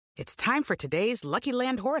It's time for today's Lucky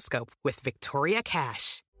Land horoscope with Victoria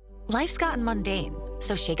Cash. Life's gotten mundane,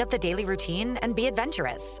 so shake up the daily routine and be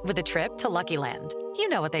adventurous with a trip to Lucky Land. You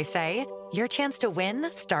know what they say, your chance to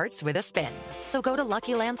win starts with a spin. So go to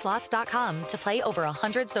LuckyLandSlots.com to play over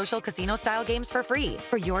 100 social casino-style games for free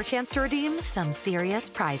for your chance to redeem some serious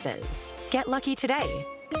prizes. Get lucky today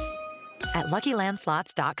at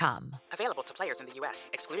LuckyLandSlots.com. Available to players in the U.S.,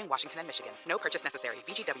 excluding Washington and Michigan. No purchase necessary.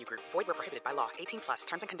 VGW Group. Void where prohibited by law. 18+.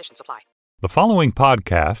 Terms and conditions apply. The following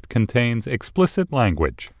podcast contains explicit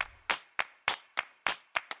language.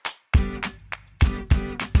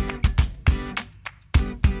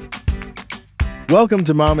 Welcome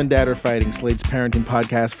to Mom and Dad Are Fighting, Slate's parenting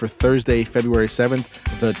podcast for Thursday, February 7th,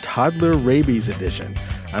 the Toddler Rabies edition.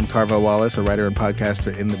 I'm Carvel Wallace, a writer and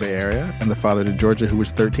podcaster in the Bay Area, and the father to Georgia, who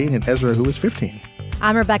was 13, and Ezra, who was 15.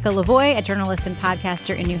 I'm Rebecca Lavoie, a journalist and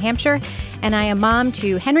podcaster in New Hampshire, and I am mom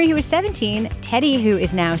to Henry, who is 17, Teddy, who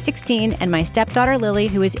is now 16, and my stepdaughter, Lily,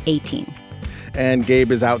 who is 18. And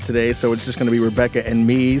Gabe is out today, so it's just going to be Rebecca and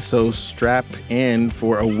me, so strap in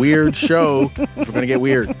for a weird show. We're going to get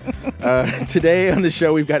weird. Today on the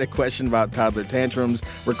show, we've got a question about toddler tantrums,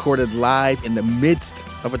 recorded live in the midst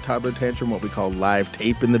of a toddler tantrum, what we call live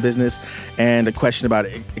tape in the business, and a question about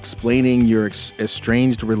explaining your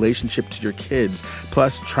estranged relationship to your kids,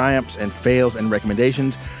 plus triumphs and fails and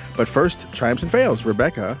recommendations. But first, triumphs and fails.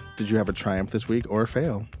 Rebecca, did you have a triumph this week or a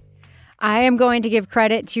fail? I am going to give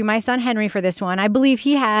credit to my son Henry for this one. I believe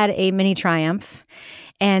he had a mini triumph.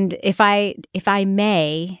 And if I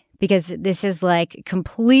may, because this is like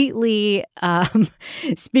completely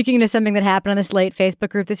speaking to something that happened on the Slate Facebook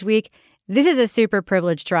group this week, this is a super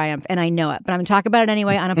privileged triumph, and I know it. But I'm going to talk about it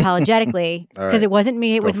anyway unapologetically because it wasn't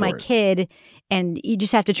me, it was my kid. And you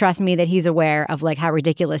just have to trust me that he's aware of like how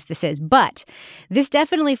ridiculous this is. But this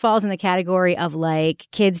definitely falls in the category of like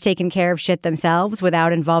kids taking care of shit themselves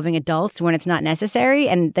without involving adults when it's not necessary.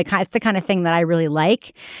 And it's the kind of thing that I really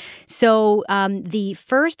like. So the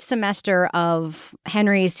first semester of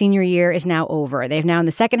Henry's senior year is now over. They've now in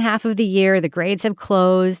the second half of the year, the grades have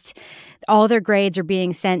closed. All their grades are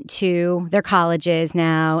being sent to their colleges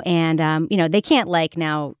now. And, they can't like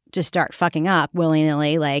now just start fucking up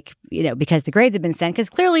willy-nilly, because the grades have been sent, because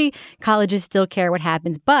clearly colleges still care what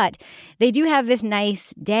happens. But they do have this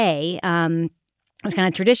nice day. It's kind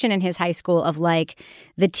of tradition in his high school of like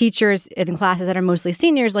the teachers in classes that are mostly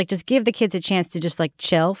seniors, like just give the kids a chance to just like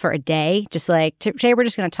chill for a day. Just like, today we're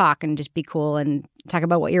just going to talk and just be cool and talk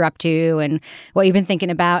about what you're up to and what you've been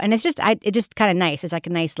thinking about. And it's just kind of nice. It's like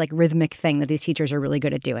a nice like rhythmic thing that these teachers are really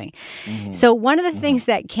good at doing. Mm-hmm. So one of the things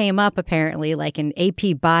that came up apparently like in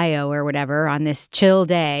AP Bio or whatever on this chill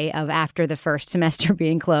day of after the first semester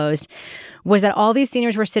being closed was that all these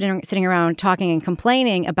seniors were sitting around talking and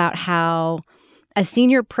complaining about how a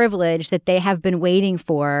senior privilege that they have been waiting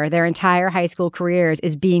for their entire high school careers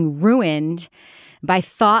is being ruined by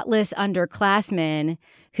thoughtless underclassmen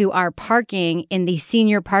who are parking in the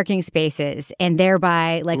senior parking spaces and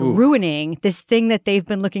thereby ruining this thing that they've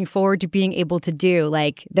been looking forward to being able to do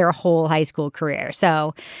like their whole high school career.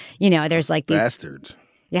 So, there's like these bastards.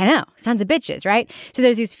 Yeah, I know. Sons of bitches, right? So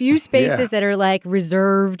there's these few spaces that are like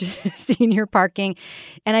reserved senior parking.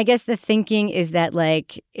 And I guess the thinking is that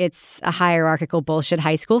like it's a hierarchical bullshit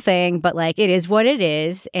high school thing, but like it is what it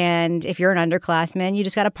is. And if you're an underclassman, you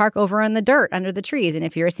just got to park over on the dirt under the trees. And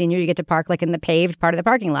if you're a senior, you get to park like in the paved part of the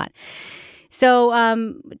parking lot. So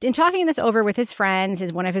in talking this over with his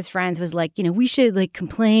friends, one of his friends was like, we should like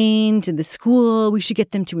complain to the school. We should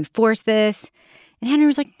get them to enforce this. And Henry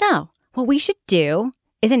was like, no, what we should do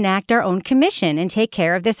is enact our own commission and take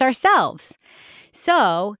care of this ourselves.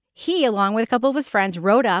 So he, along with a couple of his friends,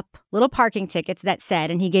 wrote up little parking tickets that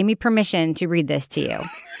said, and he gave me permission to read this to you.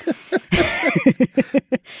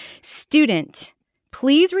 Student,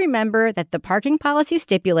 please remember that the parking policy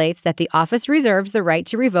stipulates that the office reserves the right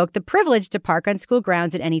to revoke the privilege to park on school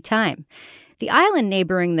grounds at any time. The island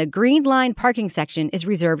neighboring the Green Line parking section is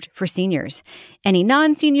reserved for seniors. Any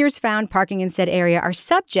non-seniors found parking in said area are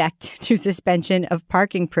subject to suspension of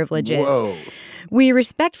parking privileges. Whoa. We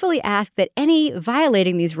respectfully ask that any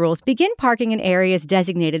violating these rules begin parking in areas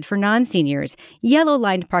designated for non-seniors,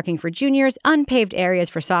 yellow-lined parking for juniors, unpaved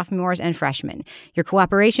areas for sophomores and freshmen. Your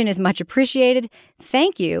cooperation is much appreciated.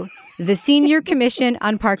 Thank you. The Senior Commission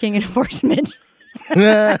on Parking Enforcement.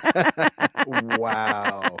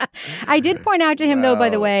 Wow. I did point out to him, though, by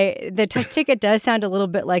the way, the ticket does sound a little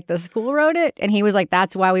bit like the school wrote it. And he was like,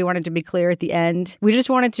 that's why we wanted to be clear at the end. We just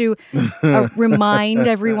wanted to remind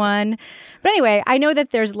everyone. But anyway, I know that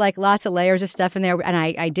there's like lots of layers of stuff in there. And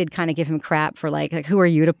I did kind of give him crap for like who are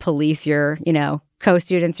you to police your,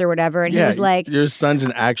 co-students or whatever, and he was like, "Your son's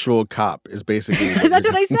an actual cop." Is basically that's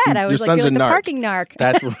what I said. I was your like, son's "You're a like the narc." parking narc.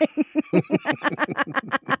 That's what.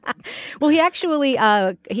 Well, he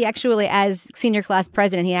actually, as senior class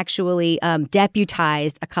president, he actually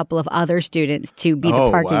deputized a couple of other students to be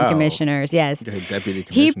the parking commissioners. Yes, okay, deputy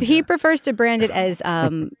commissioner. He prefers to brand it as,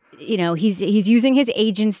 he's using his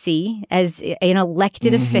agency as an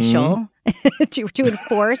elected official to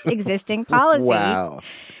enforce existing policy. Wow.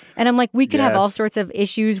 And I'm like, we could have all Yes. sorts of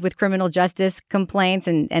issues with criminal justice complaints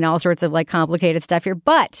and all sorts of like complicated stuff here.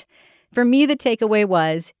 But for me, the takeaway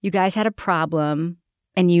was you guys had a problem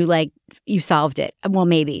and you solved it. Well,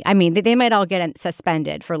 maybe. I mean, they might all get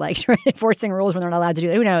suspended for like enforcing rules when they're not allowed to do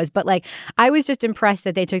it. Who knows? But like, I was just impressed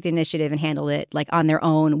that they took the initiative and handled it like on their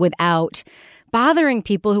own without bothering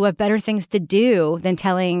people who have better things to do than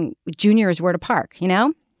telling juniors where to park, you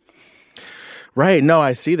know? Right. No,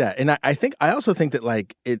 I see that. And I also think that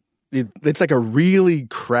like it's like a really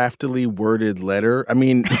craftily worded letter. I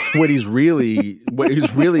mean, what he's really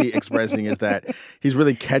expressing is that he's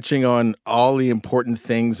really catching on all the important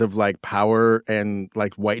things of like power and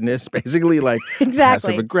like whiteness, basically like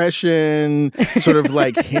passive aggression, sort of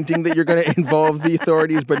like hinting that you're going to involve the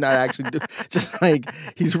authorities, but not actually just like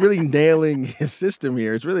he's really nailing his system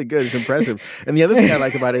here. It's really good. It's impressive. And the other thing I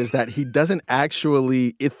like about it is that he doesn't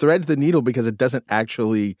actually, it threads the needle because it doesn't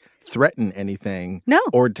actually threaten anything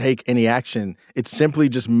or take any action. It simply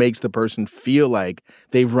just makes the person feel like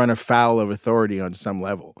they've run afoul of authority on some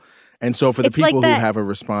level. And so for the people who have a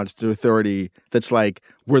response to authority that's like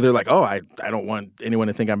where they're like, oh, I don't want anyone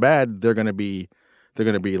to think I'm bad, they're gonna be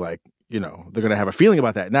like, they're gonna have a feeling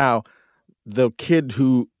about that. Now, the kid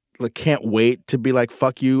who like can't wait to be like,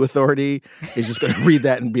 fuck you, authority, is just gonna read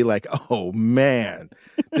that and be like, oh man,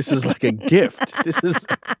 this is like a gift. This is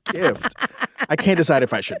a gift. I can't decide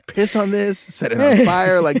if I should piss on this, set it on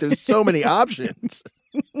fire. Like, there's so many options.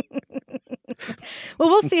 Well,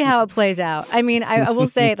 we'll see how it plays out. I mean, I will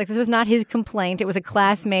say, like, this was not his complaint. It was a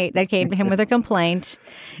classmate that came to him with a complaint,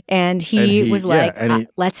 and he was like,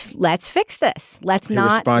 "Let's fix this. He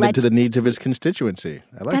responded to the needs of his constituency.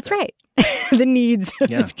 I like that's right. The needs of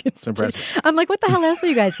his constituency. It's impressive. I'm like, what the hell else are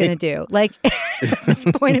you guys going to do? Like, at this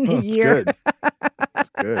point in the year. Good. It's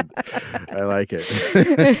good. I like it.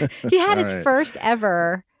 He had his first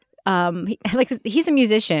ever, he's a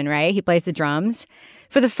musician, right? He plays the drums.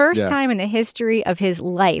 For the first time in the history of his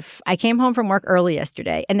life, I came home from work early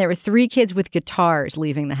yesterday, and there were 3 kids with guitars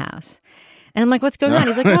leaving the house. And I'm like, what's going on?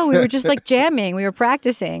 He's like, oh, we were just like jamming. We were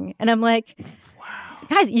practicing. And I'm like, wow.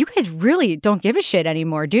 Guys, you guys really don't give a shit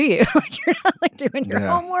anymore, do you? Like, you're not like doing your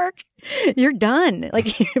homework. You're done.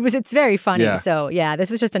 Like, it's very funny. Yeah. So,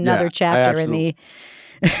 this was just another chapter in the...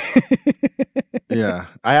 Yeah,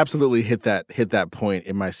 I absolutely hit that point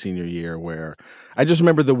in my senior year where I just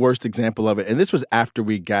remember the worst example of it. And this was after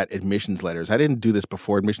we got admissions letters. I didn't do this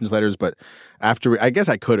before admissions letters, but I guess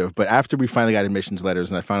I could have. But after we finally got admissions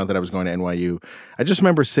letters and I found out that I was going to NYU, I just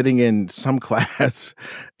remember sitting in some class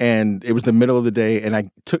and it was the middle of the day and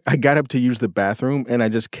I got up to use the bathroom and I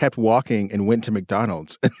just kept walking and went to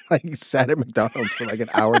McDonald's and like sat at McDonald's for like an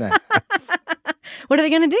hour and a half. What are they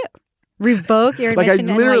going to do? Revoke your admission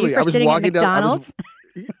to NYU for sitting at McDonald's?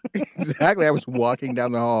 Exactly. I was walking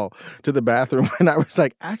down the hall to the bathroom and I was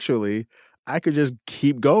like, actually, I could just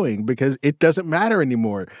keep going because it doesn't matter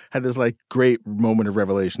anymore. Had this like great moment of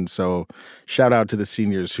revelation. So shout out to the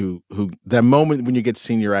seniors who that moment when you get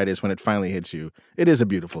senioritis, when it finally hits you, it is a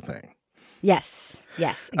beautiful thing. Yes,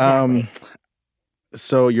 exactly.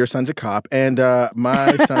 So your son's a cop, and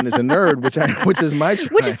my son is a nerd, which is my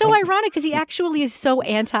triumph. Which is so ironic because he actually is so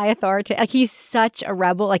anti-authoritative. Like he's such a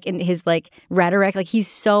rebel, like in his like rhetoric. Like he's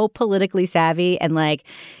so politically savvy and like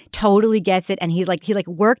totally gets it. And he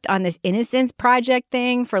worked on this Innocence Project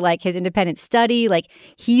thing for like his independent study. Like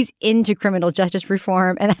he's into criminal justice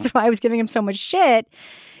reform, and that's why I was giving him so much shit.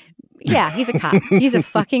 Yeah, he's a cop. He's a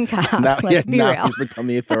fucking cop. Let's be real. He's become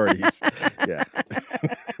the authorities. Yeah.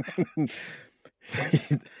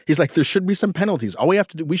 He's like, there should be some penalties. All we have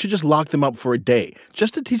to do, we should just lock them up for a day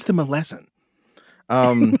just to teach them a lesson.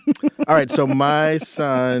 All right, so my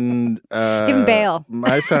son... Give him bail.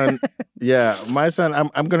 My son,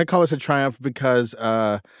 I'm going to call this a triumph because,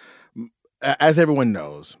 as everyone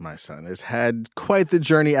knows, my son has had quite the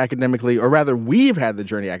journey academically, or rather, we've had the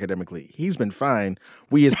journey academically. He's been fine.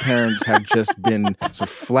 We as parents have just been sort of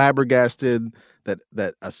flabbergasted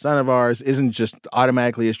that a son of ours isn't just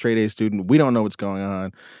automatically a straight A student. We don't know what's going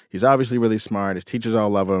on. He's obviously really smart. His teachers all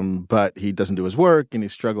love him, but he doesn't do his work and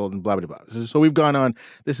he's struggled and blah, blah, blah. So we've gone on.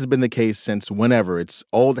 This has been the case since whenever. It's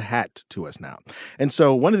old hat to us now. And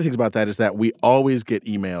so one of the things about that is that we always get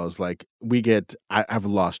emails like I've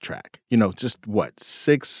lost track, just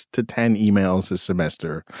 6 to 10 emails this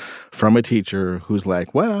semester from a teacher who's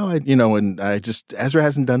like, well, Ezra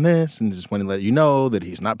hasn't done this and just want to let you know that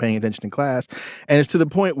he's not paying attention in class. And it's to the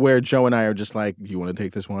point where Joe and I are just like, do you want to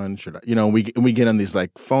take this one? Should I? We get on these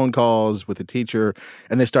like phone calls with the teacher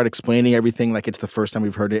and they start explaining everything like it's the first time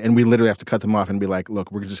we've heard it. And we literally have to cut them off and be like,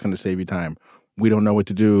 look, we're just going to save you time. We don't know what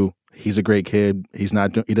to do. He's a great kid. He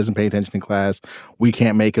doesn't pay attention in class. We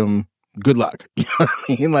can't make him. Good luck. You know what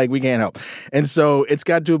I mean? Like, we can't help. And so it's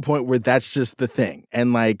got to a point where that's just the thing.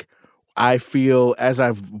 And like, I feel as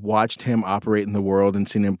I've watched him operate in the world and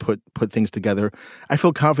seen him put things together, I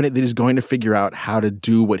feel confident that he's going to figure out how to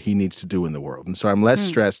do what he needs to do in the world. And so I'm less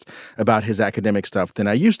stressed about his academic stuff than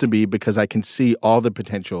I used to be because I can see all the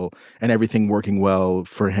potential and everything working well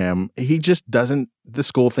for him. The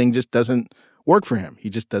school thing just doesn't work for him.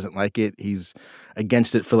 He just doesn't like it. He's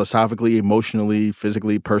against it philosophically, emotionally,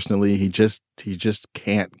 physically, personally. He just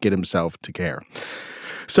can't get himself to care.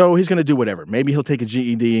 So he's going to do whatever. Maybe he'll take a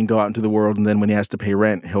GED and go out into the world, and then when he has to pay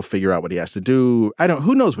rent, he'll figure out what he has to do.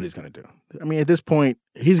 Who knows what he's going to do? I mean, at this point,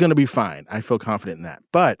 he's going to be fine. I feel confident in that.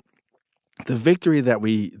 But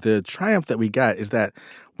the triumph that we got is that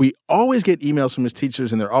we always get emails from his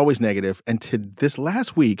teachers, and they're always negative. And to this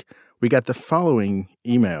last week, we got the following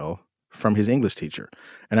email from his English teacher,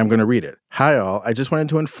 and I'm going to read it. Hi, all. I just wanted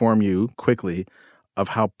to inform you quickly of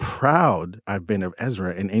how proud I've been of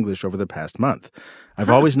Ezra in English over the past month. I've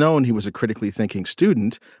always known he was a critically thinking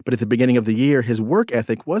student, but at the beginning of the year, his work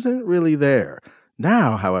ethic wasn't really there.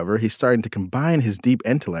 Now, however, he's starting to combine his deep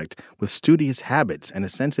intellect with studious habits and a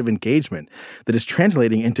sense of engagement that is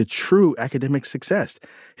translating into true academic success.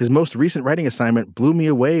 His most recent writing assignment blew me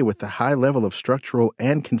away with the high level of structural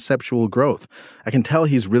and conceptual growth. I can tell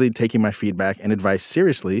he's really taking my feedback and advice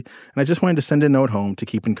seriously, and I just wanted to send a note home to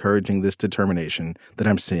keep encouraging this determination that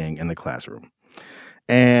I'm seeing in the classroom.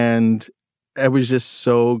 And it was just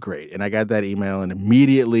so great. And I got that email, and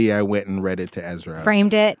immediately I went and read it to Ezra.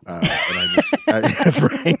 Framed it. And I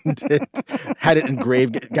framed it, had it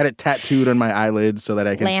engraved, got it tattooed on my eyelid so that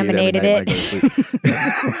I can laminated see it every night when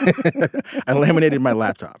I go to sleep. I laminated my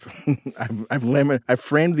laptop. I've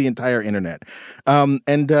framed the entire internet. And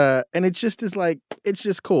it just is like, it's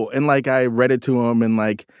just cool. And like, I read it to him, and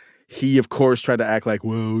like, he, of course, tried to act like,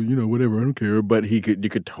 well, whatever, I don't care. But you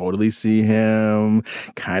could totally see him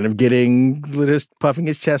kind of puffing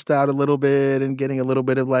his chest out a little bit and getting a little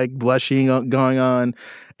bit of like blushing going on.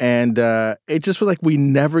 And it just was like we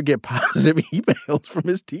never get positive emails from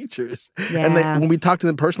his teachers. Yeah. And when we talk to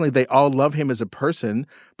them personally, they all love him as a person,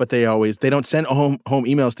 but they don't send home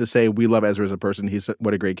emails to say, we love Ezra as a person.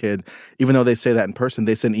 What a great kid. Even though they say that in person,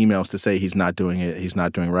 they send emails to say he's not doing it. He's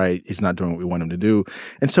not doing right. He's not doing what we want him to do.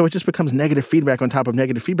 And so it just becomes negative feedback on top of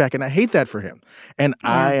negative feedback. And I hate that for him. And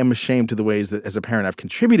I am ashamed to the ways that as a parent, I've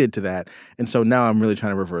contributed to that. And so now I'm really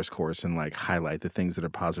trying to reverse course and like highlight the things that are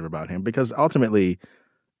positive about him, because ultimately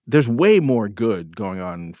there's way more good going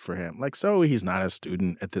on for him. Like, so he's not a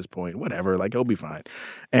student at this point, whatever, like he'll be fine.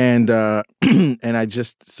 And, but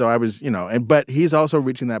he's also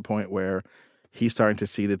reaching that point where he's starting to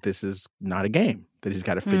see that this is not a game, that he's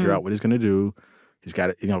got to figure out what he's going to do. He's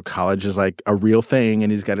got to, college is like a real thing,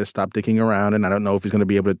 and he's got to stop dicking around. And I don't know if he's going to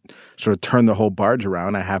be able to sort of turn the whole barge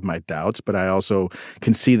around. I have my doubts, but I also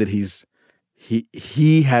can see that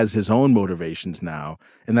he has his own motivations now,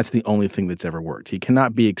 and that's the only thing that's ever worked. He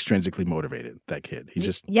cannot be extrinsically motivated, that kid. He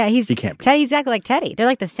can't be. Teddy's exactly like Teddy. They're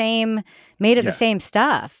like the same, made of the same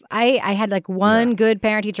stuff. I had like one good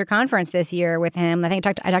parent-teacher conference this year with him. I think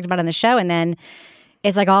I talked about it on the show, and then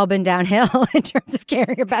it's like all been downhill in terms of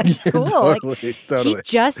caring about school. Totally. He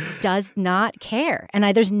just does not care. And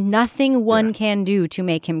there's nothing one can do to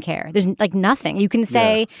make him care. There's like nothing. You can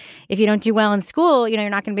say, if you don't do well in school, you're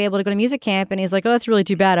not going to be able to go to music camp. And he's like, oh, that's really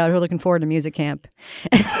too bad. I was looking forward to music camp.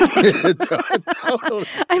 Totally.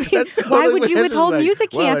 I mean, why would you withhold music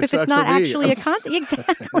camp if it's not actually a concert?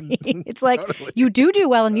 Exactly. It's like, you do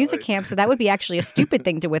well in music camp, so that would be actually a stupid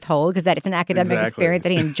thing to withhold, because it's an academic experience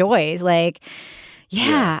that he enjoys. Like,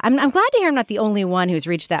 yeah. I'm glad to hear I'm not the only one who's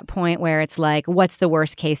reached that point where it's like, what's the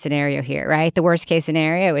worst case scenario here, right? The worst case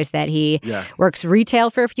scenario is that he works retail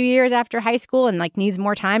for a few years after high school and like needs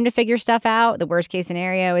more time to figure stuff out. The worst case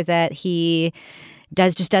scenario is that he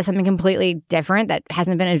does something completely different that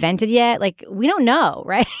hasn't been invented yet. Like, we don't know,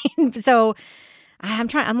 right? So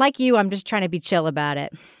I'm like you. I'm just trying to be chill about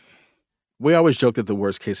it. We always joke that the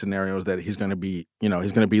worst case scenario is that he's going to be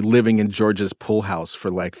living in Georgia's pool house for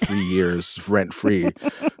like 3 years rent free.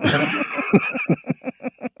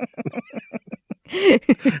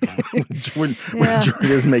 when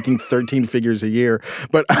Georgia's making 13 figures a year,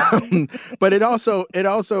 but it also we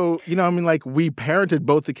parented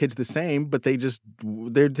both the kids the same, but they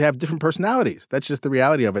have different personalities. That's just the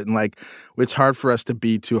reality of it, and like it's hard for us to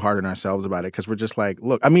be too hard on ourselves about it because we're just like,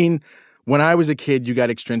 look, I mean. When I was a kid, you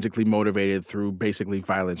got extrinsically motivated through basically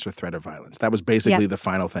violence or threat of violence. That was basically the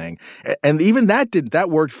final thing. And even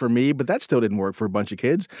that worked for me, but that still didn't work for a bunch of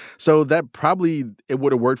kids. So that probably it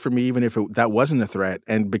would have worked for me even if that wasn't a threat.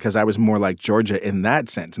 And because I was more like Georgia in that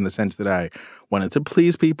sense, in the sense that I wanted to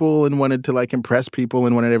please people and wanted to like impress people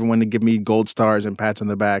and wanted everyone to give me gold stars and pats on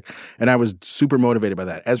the back. And I was super motivated by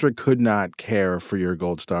that. Ezra could not care for your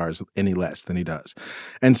gold stars any less than he does.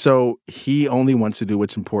 And so he only wants to do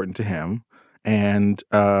what's important to him. And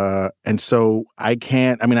so I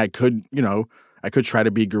can't, I mean, I could try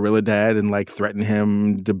to be guerrilla dad and like threaten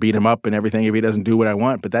him to beat him up and everything if he doesn't do what I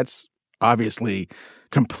want. But that's obviously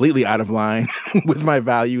completely out of line with my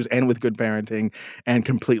values and with good parenting and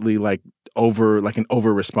completely an over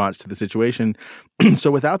response to the situation.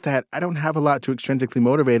 So without that, I don't have a lot to extrinsically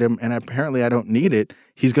motivate him. And apparently I don't need it.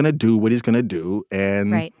 He's going to do what he's going to do.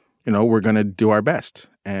 And, we're going to do our best.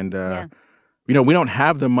 And, we don't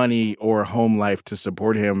have the money or home life to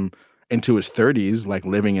support him into his 30s, like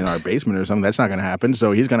living in our basement or something. That's not going to happen.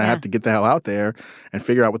 So he's going to have to get the hell out there and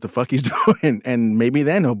figure out what the fuck he's doing. And maybe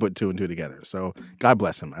then he'll put two and two together. So God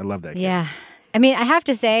bless him. I love that kid. Yeah. I mean, I have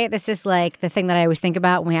to say, this is like the thing that I always think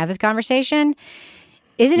about when we have this conversation.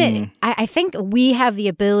 Isn't it? I think we have the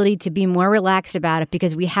ability to be more relaxed about it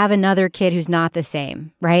because we have another kid who's not the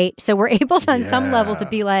same, right? So we're able to, on some level, to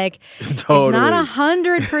be like, totally. It's not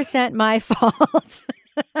 100% my fault.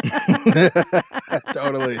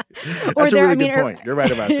 Totally. That's a really good point. You're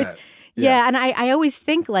right about that. Yeah, and I always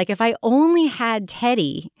think, like, if I only had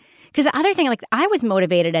Teddy... Because the other thing, like, I was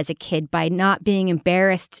motivated as a kid by not being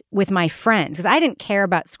embarrassed with my friends because I didn't care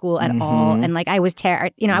about school at all. And, like, I was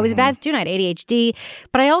I was a bad student. I had ADHD.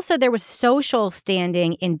 But I also, there was social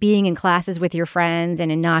standing in being in classes with your friends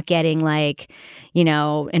and in not getting, like,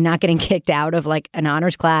 and not getting kicked out of, like, an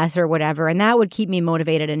honors class or whatever. And that would keep me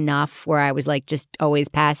motivated enough where I was, like, just always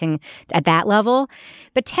passing at that level.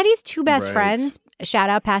 But Teddy's two best friends, shout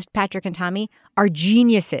out Patrick and Tommy, are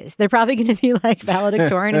geniuses. They're probably going to be like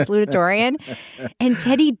valedictorian and salutatorian. And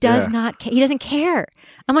Teddy does not he doesn't care.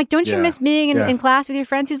 I'm like, don't you miss being in class with your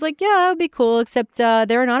friends? He's like, yeah, that would be cool, except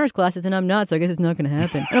they're in honors classes and I'm not, so I guess it's not going to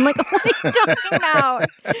happen. And I'm like, what are you talking about?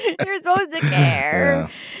 You're supposed to care.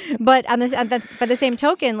 Yeah. But by the same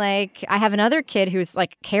token, like, I have another kid who's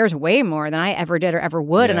like cares way more than I ever did or ever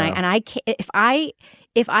would. Yeah. And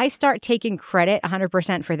if I start taking credit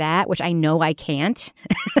 100% for that, which I know I can't,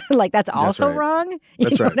 like that's also wrong. You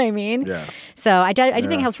know what I mean? Yeah. So I do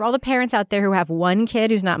think it helps for all the parents out there who have one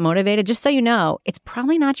kid who's not motivated. Just so you know, it's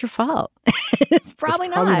probably not your fault. It's probably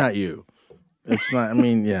not you. It's not. I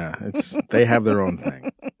mean, they have their own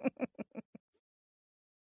thing.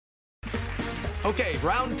 Okay,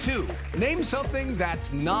 round two. Name something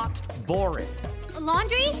that's not boring. A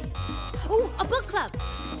laundry? Ooh, a book club.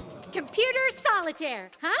 Computer solitaire,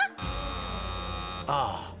 huh?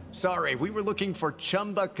 Ah, sorry, we were looking for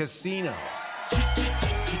Chumba Casino.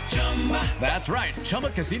 That's right,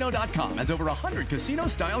 ChumbaCasino.com has over 100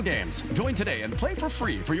 casino-style games. Join today and play for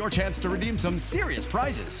free for your chance to redeem some serious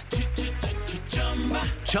prizes.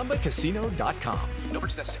 ChumbaCasino.com. No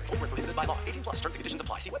purchase necessary. Void where prohibited by law. 18+. Terms and conditions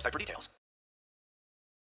apply. See website for details.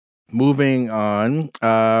 Moving on,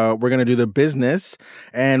 we're going to do the business.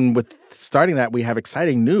 And with starting that, we have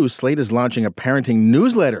exciting news. Slate is launching a parenting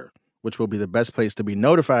newsletter, which will be the best place to be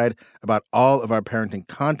notified about all of our parenting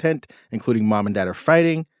content, including Mom and Dad Are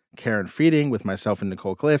Fighting, Care and Feeding with myself and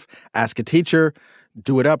Nicole Cliff, Ask a Teacher,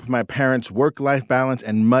 Do It Up, My Parents' Work-Life Balance,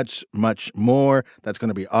 and much, much more. That's going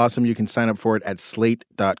to be awesome. You can sign up for it at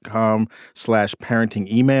slate.com/parenting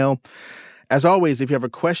email. As always, if you have a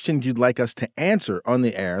question you'd like us to answer on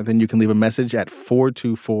the air, then you can leave a message at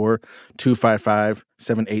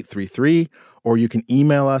 424-255-7833, or you can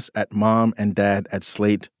email us at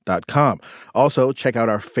momanddad@slate.com. Also, check out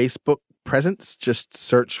our Facebook presence. Just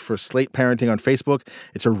search for Slate Parenting on Facebook.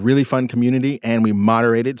 It's a really fun community, and we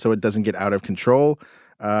moderate it so it doesn't get out of control.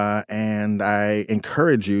 And I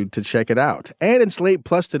encourage you to check it out. And in Slate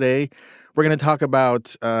Plus today, we're going to talk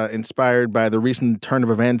about, inspired by the recent turn of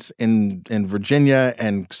events in Virginia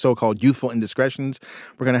and so-called youthful indiscretions,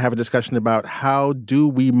 we're going to have a discussion about how do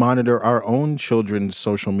we monitor our own children's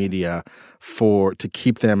social media to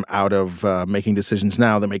keep them out of making decisions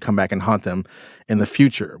now that may come back and haunt them in the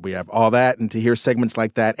future. We have all that, and to hear segments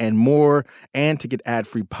like that and more, and to get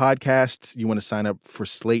ad-free podcasts, you want to sign up for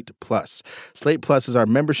Slate Plus. Slate Plus is our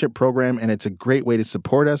membership program, and it's a great way to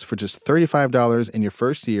support us. For just $35 in your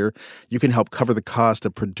first year, you can help cover the cost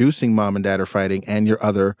of producing Mom and Dad Are Fighting and your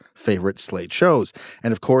other favorite Slate shows.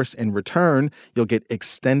 And of course, in return, you'll get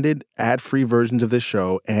extended ad-free versions of this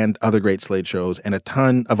show and other great Slate shows and a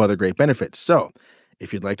ton of other great benefits. So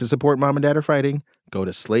if you'd like to support Mom and Dad Are Fighting, go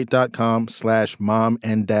to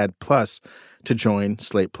slate.com/momanddadplus to join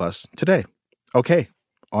Slate Plus today. Okay,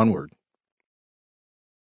 onward.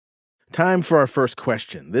 Time for our first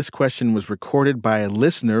question. This question was recorded by a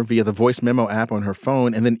listener via the voice memo app on her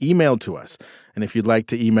phone and then emailed to us. And if you'd like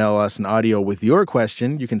to email us an audio with your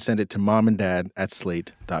question, you can send it to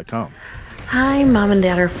momanddad@slate.com. Hi, Mom and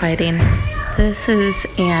Dad Are Fighting. This is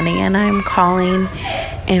Annie, and I'm calling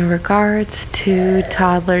in regards to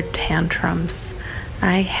toddler tantrums.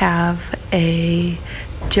 I have a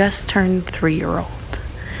just turned 3-year-old,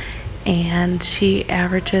 and she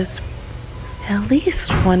averages at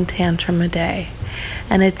least one tantrum a day.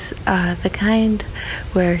 And it's the kind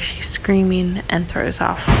where she's screaming and throws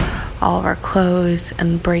off all of our clothes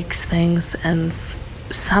and breaks things and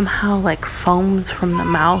somehow like foams from the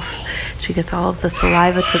mouth. She gets all of the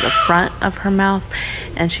saliva to the front of her mouth,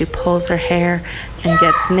 and she pulls her hair and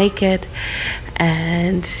gets naked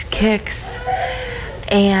and kicks,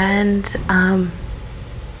 and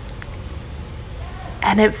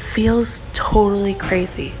it feels totally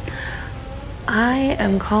crazy. I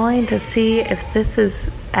am calling to see if this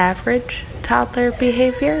is average toddler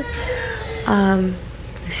behavior.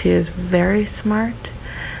 She is very smart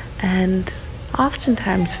and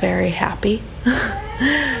oftentimes very happy,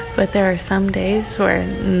 but there are some days where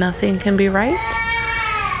nothing can be right,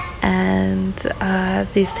 and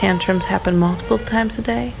these tantrums happen multiple times a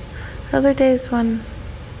day. Other days when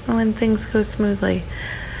things go smoothly.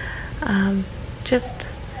 Just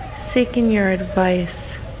seeking your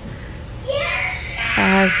advice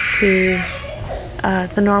as to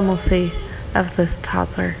the normalcy of this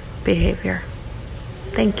toddler behavior.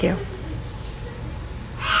 Thank you.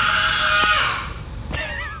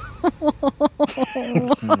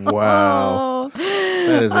 Wow.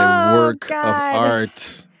 That is a work of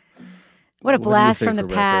art. What a blast from the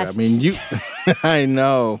Rebecca? past. I mean, I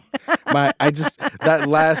know. That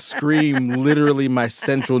last scream, literally my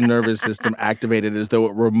central nervous system activated as though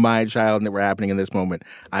it were my child and it were happening in this moment.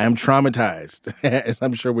 I am traumatized, as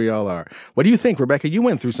I'm sure we all are. What do you think, Rebecca? You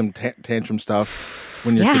went through some tantrum stuff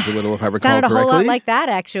when your kids were little, if I recall correctly. It sounded a whole lot like that,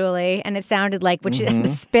 actually. And it sounded like,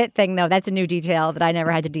 the spit thing, though, that's a new detail that I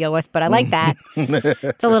never had to deal with, but I like that.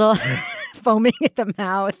 The little foaming at the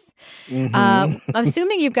mouth. I'm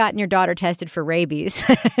assuming you've gotten your daughter tested for rabies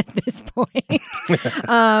at this point.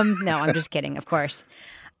 No, I'm just kidding, of course.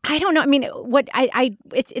 I don't know. I mean,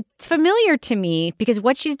 it's familiar to me because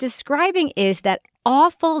what she's describing is that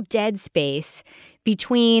awful dead space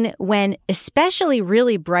between when especially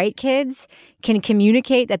really bright kids can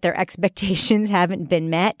communicate that their expectations haven't been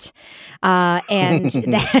met, and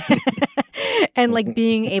and like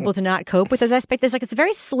being able to not cope with those aspects. There's like it's a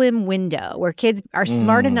very slim window where kids are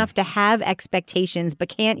smart enough to have expectations but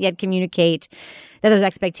can't yet communicate that those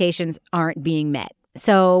expectations aren't being met.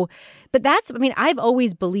 So, but I've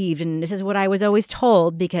always believed, and this is what I was always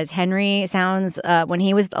told, because Henry sounds, when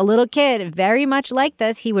he was a little kid, very much like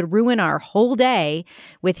this. He would ruin our whole day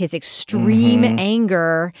with his extreme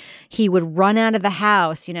anger. He would run out of the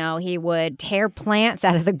house. You know, he would tear plants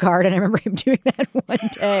out of the garden. I remember him doing that one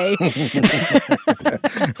day.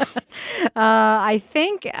 I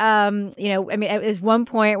think, it was one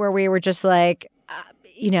point where we were just like,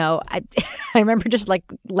 I remember just like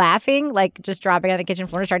laughing, like just dropping on the kitchen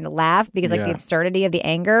floor and starting to laugh because like the absurdity of the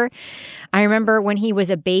anger. I remember when he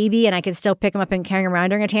was a baby and I could still pick him up and carry him around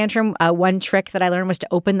during a tantrum. One trick that I learned was to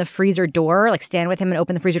open the freezer door, like stand with him and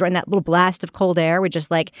open the freezer door, and that little blast of cold air would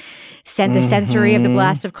just like send the sensory of the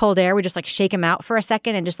blast of cold air. We just like shake him out for a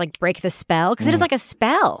second and just like break the spell, because it is like a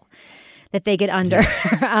spell that they get under.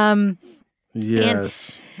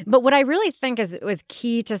 Yes. But what I really think was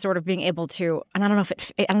key to sort of being able to, and I don't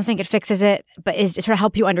think it fixes it, but is to sort of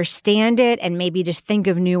help you understand it and maybe just think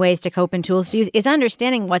of new ways to cope and tools to use, is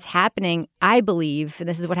understanding what's happening. I believe, and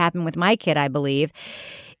this is what happened with my kid, I believe,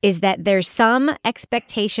 is that there's some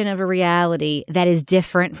expectation of a reality that is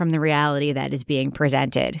different from the reality that is being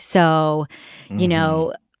presented. So,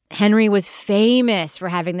 Henry was famous for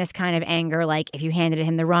having this kind of anger, like if you handed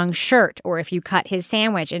him the wrong shirt, or if you cut his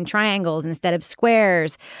sandwich in triangles instead of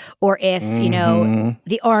squares, or if,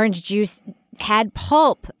 the orange juice had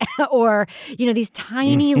pulp or, these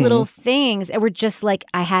tiny little things that were just like,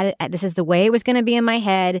 this is the way it was going to be in my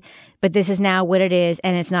head, but this is now what it is.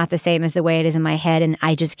 And it's not the same as the way it is in my head. And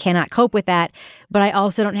I just cannot cope with that. But I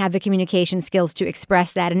also don't have the communication skills to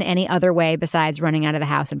express that in any other way besides running out of the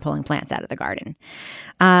house and pulling plants out of the garden.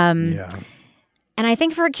 Yeah. And I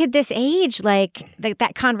think for a kid this age, like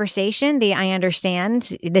that conversation, I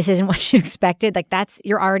understand this isn't what you expected. Like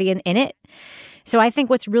you're already in it. So I think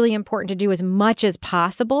what's really important to do as much as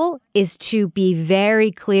possible is to be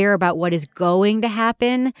very clear about what is going to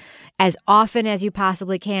happen as often as you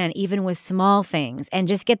possibly can, even with small things, and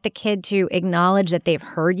just get the kid to acknowledge that they've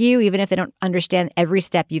heard you, even if they don't understand every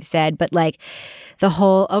step you've said. But like the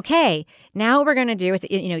whole, okay, now what we're going to do is,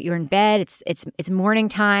 you're in bed, it's morning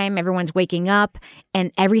time, everyone's waking up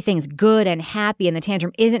and everything's good and happy and the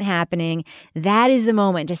tantrum isn't happening. That is the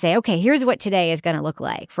moment to say, okay, here's what today is going to look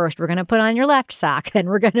like. First, we're going to put on your left sock, then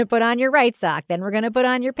we're going to put on your right sock, then we're going to put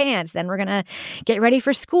on your pants, then we're going to get ready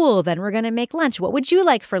for school, then we're going to make lunch. What would you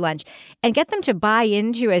like for lunch? And get them to buy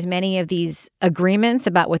into as many of these agreements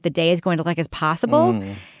about what the day is going to look like as possible.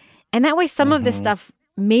 And that way some of this stuff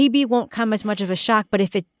maybe won't come as much of a shock. But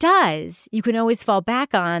if it does, you can always fall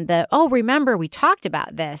back on remember we talked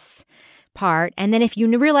about this part. And then if you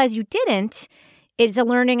realize you didn't, it's a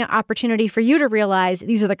learning opportunity for you to realize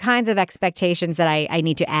these are the kinds of expectations that I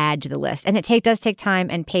need to add to the list. And it does take time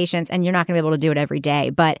and patience, and you're not going to be able to do it every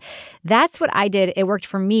day. But that's what I did. It worked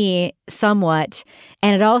for me somewhat.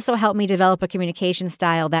 And it also helped me develop a communication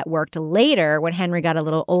style that worked later when Henry got a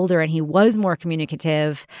little older and he was more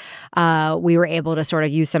communicative. We were able to sort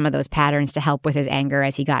of use some of those patterns to help with his anger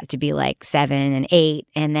as he got to be like 7 and 8.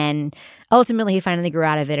 And then ultimately he finally grew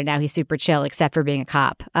out of it, and now he's super chill, except for being a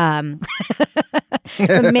cop.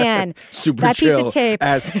 But man, super that chill piece of tape.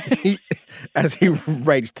 as he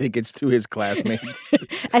writes tickets to his classmates.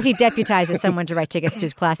 As he deputizes someone to write tickets to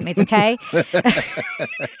his classmates, okay?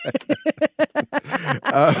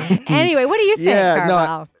 Anyway, what do you think,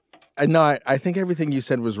 Carval? No, I think everything you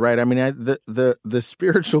said was right. I mean, the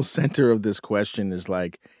spiritual center of this question is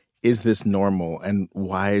like, is this normal, and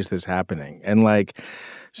why is this happening? And like,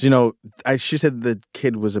 she said the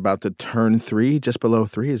kid was about to turn 3, just below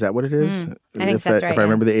 3. Is that what it is? I think that's right. If I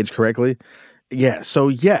remember the age correctly. Yeah. So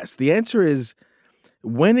yes, the answer is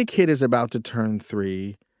when a kid is about to turn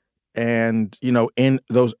 3, and in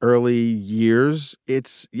those early years,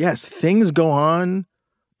 it's things go on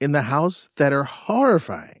in the house that are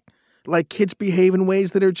horrifying. Like kids behave in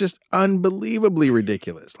ways that are just unbelievably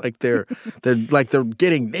ridiculous. Like they're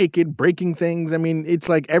getting naked, breaking things. I mean, it's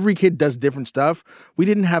like every kid does different stuff. We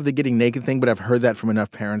didn't have the getting naked thing, but I've heard that from enough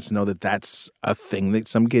parents to know that that's a thing that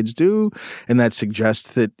some kids do. And that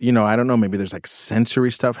suggests that, I don't know, maybe there's like sensory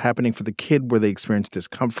stuff happening for the kid where they experience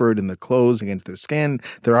discomfort in the clothes against their skin.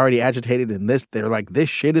 They're already agitated and they're like, this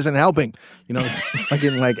shit isn't helping.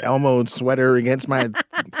 Fucking like Elmo sweater against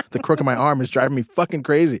the crook of my arm is driving me fucking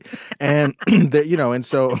crazy. And that's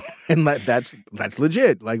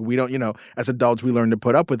legit. Like we don't, as adults, we learn to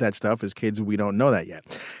put up with that stuff. As kids, we don't know that yet.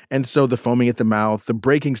 And so the foaming at the mouth, the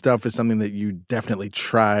breaking stuff is something that you definitely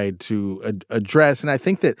try to address. And I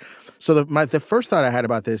think that, the first thought I had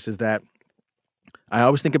about this is that I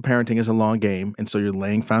always think of parenting as a long game, and so you're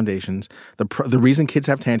laying foundations. The reason kids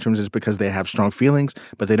have tantrums is because they have strong feelings,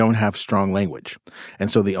 but they don't have strong language. And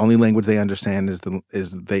so the only language they understand is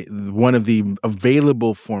one of the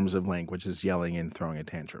available forms of language is yelling and throwing a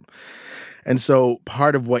tantrum. And so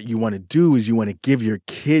part of what you want to do is you want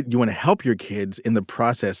to help your kids in the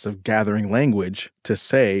process of gathering language to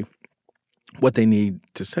say what they need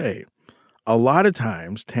to say. A lot of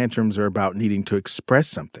times, tantrums are about needing to express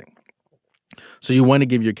something. So you want to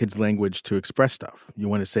give your kids language to express stuff. You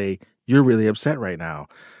want to say, you're really upset right now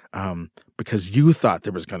because you thought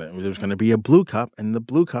there was gonna be a blue cup, and the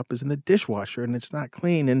blue cup is in the dishwasher and it's not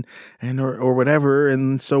clean or whatever,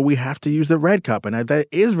 and so we have to use the red cup, and that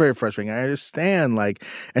is very frustrating. I understand,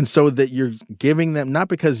 and so that you're giving them, not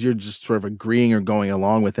because you're just sort of agreeing or going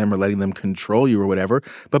along with them or letting them control you or whatever,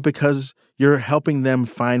 but because you're helping them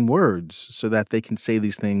find words so that they can say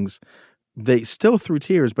these things. They still through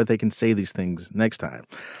tears, but they can say these things next time.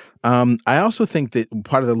 I also think that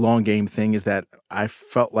part of the long game thing is that I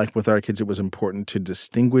felt like with our kids, it was important to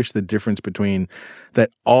distinguish the difference between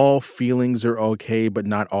that all feelings are okay, but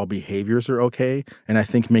not all behaviors are okay. And I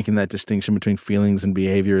think making that distinction between feelings and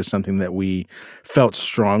behavior is something that we felt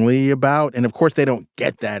strongly about. And of course, they don't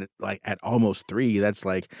get that like at almost 3. That's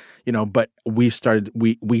like, but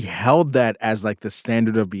we held that as like the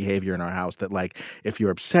standard of behavior in our house, that like, if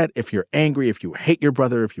you're upset, if you're angry, if you hate your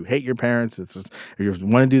brother, if you hate your parents, if you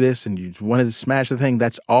want to do this, this and you wanted to smash the thing,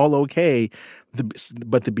 that's all okay.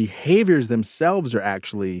 But the behaviors themselves are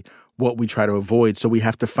actually what we try to avoid. So we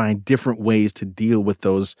have to find different ways to deal with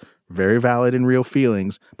those very valid and real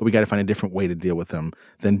feelings, but we got to find a different way to deal with them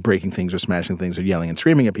than breaking things or smashing things or yelling and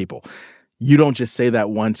screaming at people. You don't just say that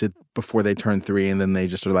once before they turn 3 and then they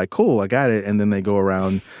just are like, cool, I got it. And then they go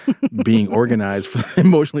around being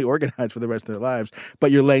emotionally organized for the rest of their lives. But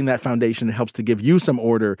you're laying that foundation. It helps to give you some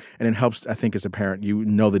order. And it helps, I think, as a parent, you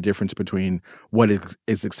know the difference between what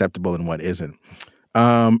is acceptable and what isn't.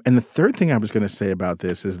 And the third thing I was going to say about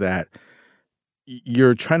this is that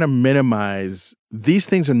you're trying to minimize these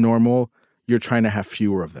things are normal. You're trying to have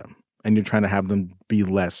fewer of them and you're trying to have them be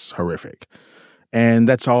less horrific. And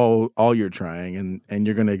that's all you're trying. And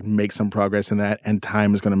you're going to make some progress in that. And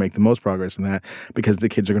time is going to make the most progress in that because the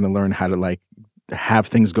kids are going to learn how to like have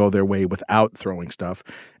things go their way without throwing stuff.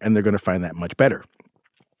 And they're going to find that much better.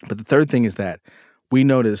 But the third thing is that we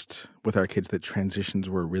noticed with our kids that transitions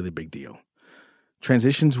were a really big deal.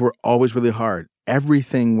 Transitions were always really hard.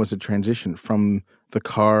 Everything was a transition from the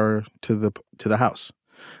car to the house.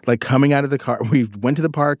 Like coming out of the car, we went to the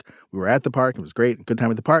park, we were at the park, it was great, good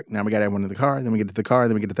time at the park. Now we got everyone in the car, then we get to the car,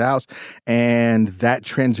 then we get to the house. And that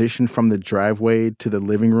transition from the driveway to the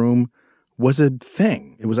living room was a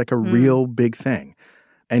thing. It was like a real big thing.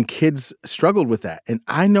 And kids struggled with that. And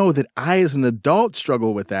I know that I, as an adult,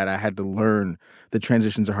 struggle with that. I had to learn that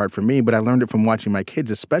transitions are hard for me, but I learned it from watching my kids,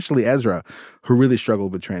 especially Ezra, who really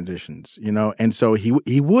struggled with transitions, you know? And so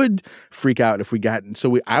he would freak out if we got,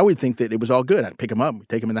 I would think that it was all good. I'd pick him up,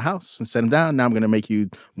 take him in the house and set him down. Now I'm going to make you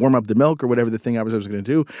warm up the milk or whatever the thing I was going to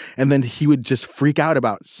do. And then he would just freak out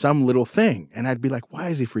about some little thing. And I'd be like, why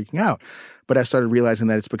is he freaking out? But I started realizing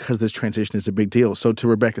that it's because this transition is a big deal. So to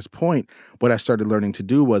Rebecca's point, what I started learning to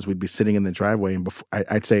do was we'd be sitting in the driveway and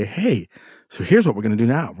I'd say, hey, so here's what we're going to do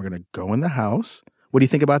now. We're going to go in the house. What do you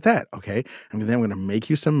think about that? Okay. And then I'm going to make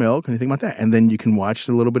you some milk. What do you think about that? And then you can watch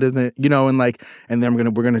a little bit of the, and then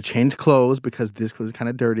we're going to change clothes because this is kind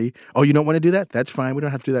of dirty. Oh, you don't want to do that? That's fine. We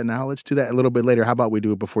don't have to do that now. Let's do that a little bit later. How about we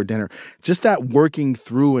do it before dinner? Just that working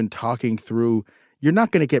through and talking through. You're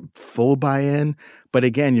not going to get full buy-in, but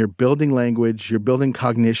again, you're building language, you're building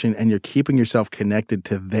cognition, and you're keeping yourself connected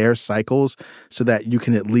to their cycles so that you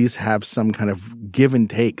can at least have some kind of give and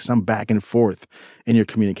take, some back and forth in your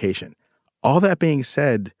communication. All that being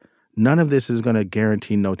said, none of this is going to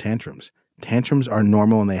guarantee no tantrums. Tantrums are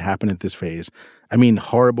normal and they happen at this phase. I mean,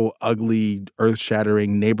 horrible, ugly,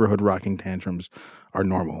 earth-shattering, neighborhood-rocking tantrums are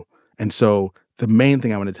normal. And so the main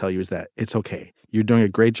thing I want to tell you is that it's okay. You're doing a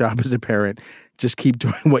great job as a parent. Just keep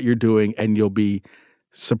doing what you're doing and you'll be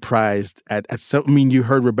surprised at some. I mean, you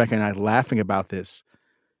heard Rebecca and I laughing about this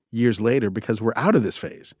years later because we're out of this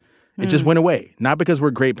phase. It just went away. Not because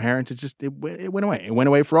we're great parents. It went away. It went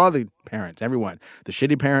away for all the parents, everyone. The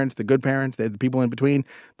shitty parents, the good parents, the people in between.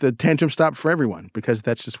 The tantrum stopped for everyone because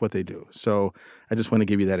that's just what they do. So I just want to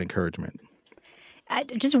give you that encouragement.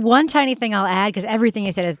 Just one tiny thing I'll add because everything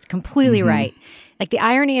you said is completely right. Like the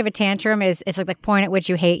irony of a tantrum is it's like the point at which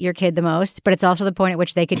you hate your kid the most, but it's also the point at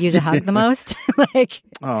which they could use a hug the most.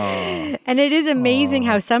 And it is amazing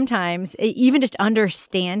how sometimes even just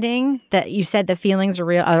understanding that you said the feelings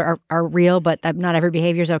are real, but that not every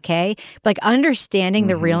behavior is okay. But like understanding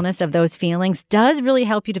the realness of those feelings does really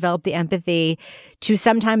help you develop the empathy to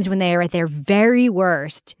sometimes when they are at their very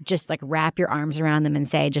worst, just like wrap your arms around them and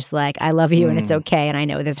say, just like, I love you and it's okay. And I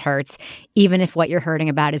know this hurts, even if what you're hurting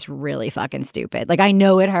about is really fucking stupid. Like, I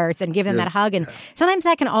know it hurts, and give them that hug. And sometimes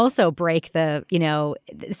that can also break the,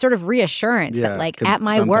 sort of reassurance that, like, at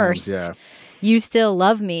my worst, you still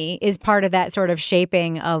love me is part of that sort of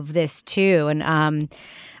shaping of this, too. And I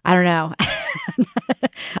don't know.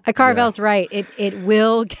 Carvel's right. It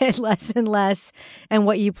will get less and less. And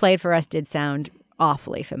what you played for us did sound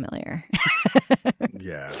awfully familiar.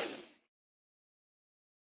 Yeah.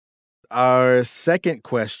 Our second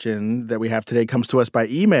question that we have today comes to us by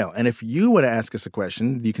email. And if you want to ask us a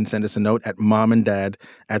question, you can send us a note at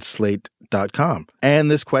momanddad@slate.com.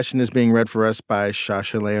 And this question is being read for us by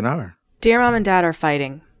Shasha Leonar. Dear Mom and Dad are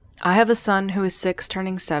fighting. I have a son who is 6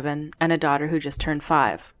 turning 7 and a daughter who just turned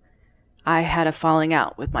 5. I had a falling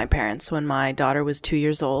out with my parents when my daughter was 2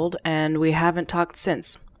 years old, and we haven't talked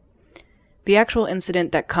since. The actual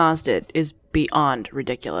incident that caused it is beyond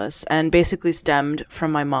ridiculous and basically stemmed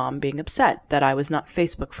from my mom being upset that I was not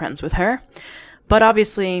Facebook friends with her. But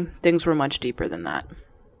obviously, things were much deeper than that.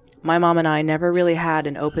 My mom and I never really had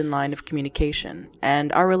an open line of communication,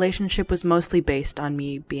 and our relationship was mostly based on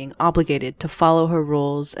me being obligated to follow her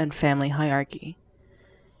rules and family hierarchy.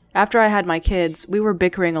 After I had my kids, we were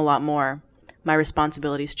bickering a lot more. My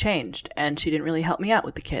responsibilities changed, and she didn't really help me out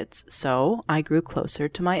with the kids, so I grew closer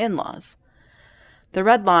to my in-laws. The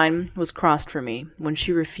red line was crossed for me when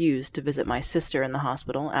she refused to visit my sister in the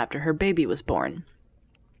hospital after her baby was born.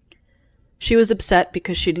 She was upset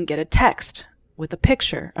because she didn't get a text with a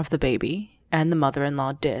picture of the baby, and the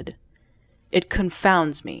mother-in-law did. It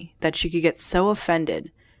confounds me that she could get so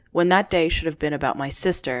offended when that day should have been about my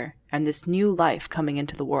sister and this new life coming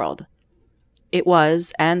into the world. It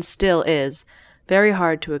was, and still is, very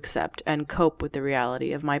hard to accept and cope with the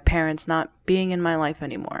reality of my parents not being in my life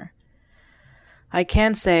anymore. I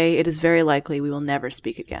can say it is very likely we will never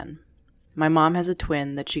speak again. My mom has a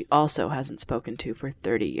twin that she also hasn't spoken to for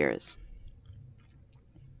 30 years.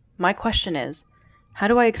 My question is, how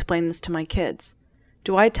do I explain this to my kids?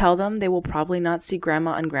 Do I tell them they will probably not see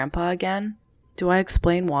Grandma and Grandpa again? Do I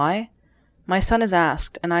explain why? My son has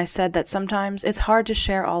asked, and I said that sometimes it's hard to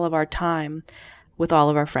share all of our time with all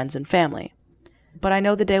of our friends and family. But I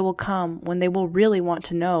know the day will come when they will really want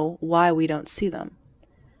to know why we don't see them.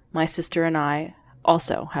 My sister and I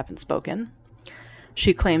also haven't spoken.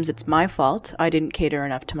 She claims it's my fault I didn't cater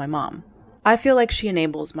enough to my mom. I feel like she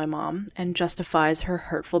enables my mom and justifies her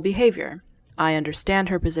hurtful behavior. I understand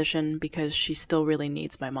her position because she still really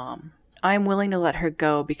needs my mom. I am willing to let her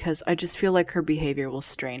go because I just feel like her behavior will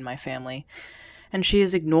strain my family, and she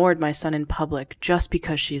has ignored my son in public just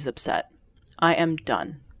because she's upset. I am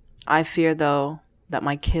done. I fear, though, that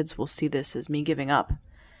my kids will see this as me giving up,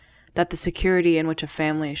 that the security in which a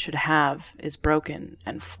family should have is broken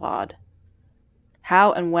and flawed.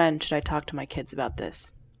 How and when should I talk to my kids about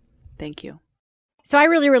this? Thank you. So I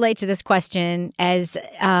really relate to this question. As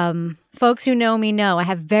folks who know me know, I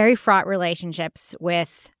have very fraught relationships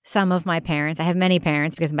with some of my parents. I have many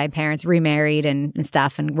parents because my parents remarried and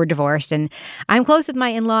stuff and were divorced. And I'm close with my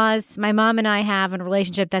in-laws. My mom and I have a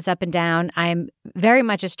relationship that's up and down. I'm very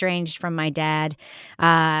much estranged from my dad.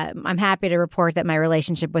 I'm happy to report that my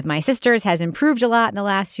relationship with my sisters has improved a lot in the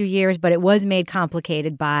last few years, but it was made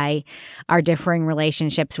complicated by our differing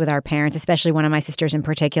relationships with our parents, especially one of my sisters in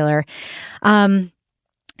particular.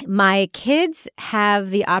 My kids have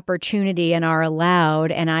the opportunity and are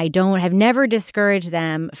allowed, and I have never discouraged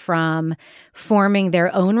them from forming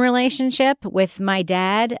their own relationship with my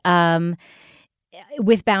dad,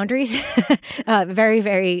 with boundaries, very,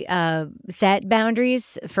 very set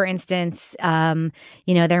boundaries. For instance,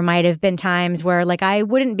 there might have been times where I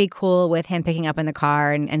wouldn't be cool with him picking up in the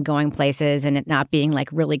car and going places and it not being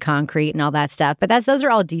really concrete and all that stuff. But those are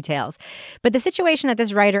all details. But the situation that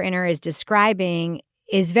this writer-inner is describing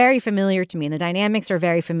is very familiar to me, and the dynamics are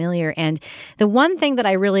very familiar. And the one thing that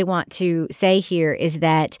I really want to say here is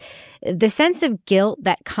that the sense of guilt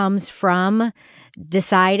that comes from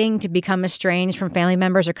deciding to become estranged from family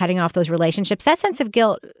members or cutting off those relationships, that sense of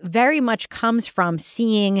guilt very much comes from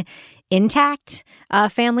seeing intact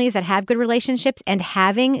families that have good relationships and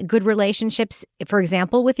having good relationships, for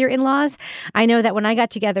example, with your in-laws. I know that when I got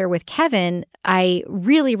together with Kevin, I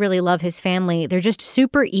really, really love his family. They're just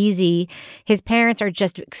super easy. His parents are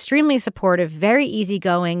just extremely supportive, very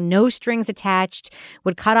easygoing, no strings attached,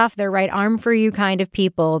 would cut off their right arm for you kind of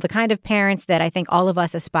people, the kind of parents that I think all of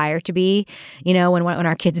us aspire to be, when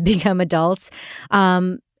our kids become adults.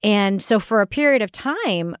 And so for a period of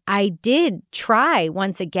time, I did try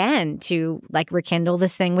once again to rekindle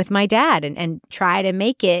this thing with my dad and try to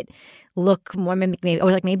make it look more,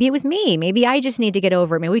 maybe it was me. Maybe I just need to get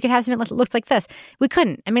over it. Maybe we could have something that looks like this. We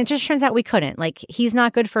couldn't. I mean, it just turns out we couldn't. He's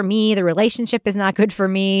not good for me. The relationship is not good for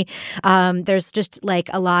me. There's just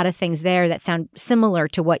a lot of things there that sound similar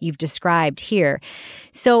to what you've described here.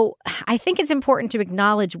 So I think it's important to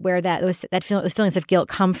acknowledge where those feelings of guilt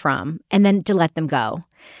come from and then to let them go.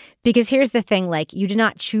 Because here's the thing, you did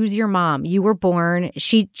not choose your mom. You were born.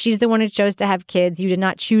 She's the one who chose to have kids. You did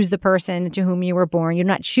not choose the person to whom you were born. You did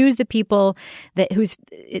not choose the people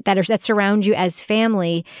that surround you as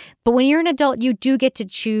family. But when you're an adult, you do get to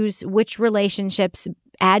choose which relationships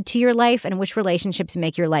add to your life and which relationships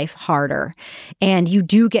make your life harder. And you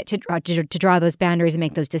do get to draw those boundaries and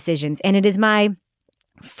make those decisions. And it is my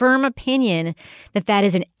firm opinion that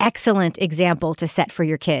is an excellent example to set for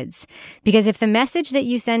your kids. Because if the message that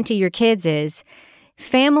you send to your kids is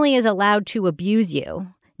family is allowed to abuse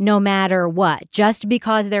you no matter what, just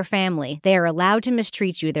because they're family, they are allowed to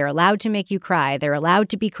mistreat you, they're allowed to make you cry, they're allowed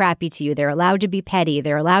to be crappy to you, they're allowed to be petty,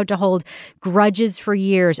 they're allowed to hold grudges for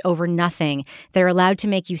years over nothing, they're allowed to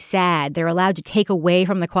make you sad, they're allowed to take away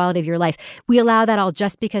from the quality of your life. We allow that all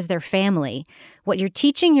just because they're family. What you're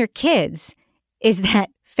teaching your kids is that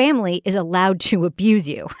family is allowed to abuse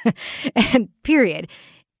you, and period.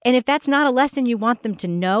 And if that's not a lesson you want them to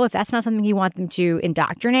know, if that's not something you want them to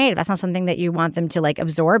indoctrinate, if that's not something that you want them to like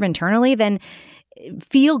absorb internally, then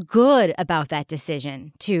feel good about that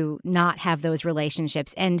decision to not have those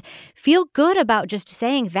relationships, and feel good about just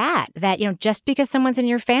saying that, you know, just because someone's in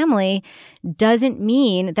your family doesn't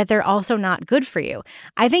mean that they're also not good for you.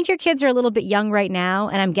 I think your kids are a little bit young right now,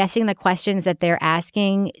 and I'm guessing the questions that they're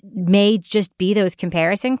asking may just be those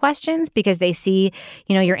comparison questions because they see,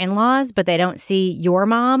 you know, your in-laws, but they don't see your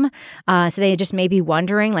mom. So they just may be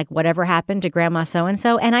wondering, like, whatever happened to grandma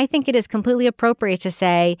so-and-so. And I think it is completely appropriate to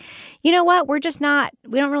say, you know what, we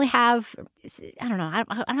don't really have, I don't know,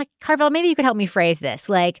 I'm like, Carvel, maybe you could help me phrase this.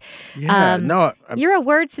 Like, you're a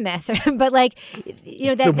wordsmith, but like,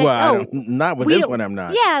 you know, not with this one, I'm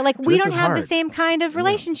not. Yeah, like we don't have hard. the same kind of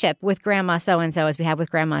relationship with grandma so-and-so as we have with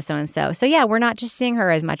grandma so-and-so. So yeah, we're not just seeing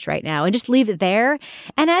her as much right now, and just leave it there.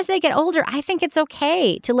 And as they get older, I think it's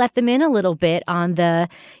okay to let them in a little bit on the,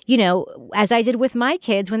 you know, as I did with my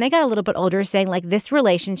kids when they got a little bit older, saying like, this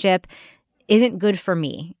relationship isn't good for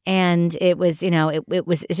me. And it was, you know,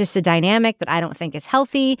 it's just a dynamic that I don't think is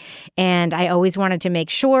healthy. And I always wanted to make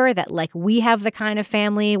sure that like we have the kind of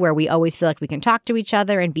family where we always feel like we can talk to each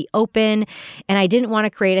other and be open. And I didn't want to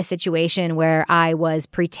create a situation where I was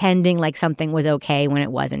pretending like something was okay when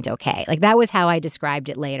it wasn't okay. Like that was how I described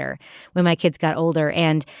it later when my kids got older.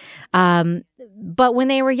 And, but when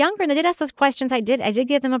they were younger and they did ask those questions, I did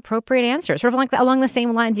give them appropriate answers. Sort of like along the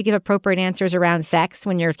same lines you give appropriate answers around sex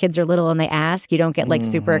when your kids are little and they ask. You don't get like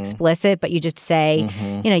super explicit, but you just say,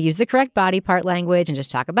 you know, use the correct body part language and just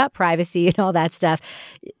talk about privacy and all that stuff.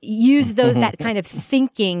 Use that kind of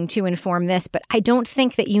thinking to inform this. But I don't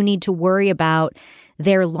think that you need to worry about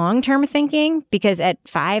their long-term thinking, because at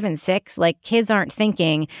 5 and 6, like kids aren't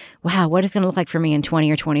thinking, wow, what is going to look like for me in 20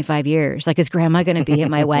 or 25 years? Like, is grandma going to be at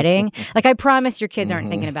my wedding? Like, I promise your kids aren't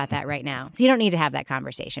thinking about that right now. So you don't need to have that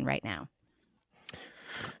conversation right now.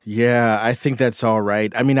 Yeah, I think that's all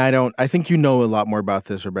right. I mean, I think you know a lot more about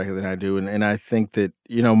this, Rebecca, than I do. And I think that,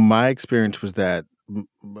 you know, my experience was that,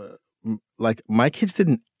 like, my kids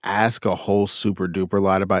didn't ask a whole super duper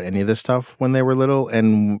lot about any of this stuff when they were little.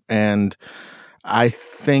 And I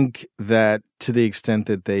think that to the extent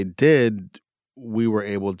that they did, we were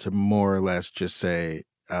able to more or less just say,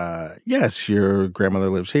 yes, your grandmother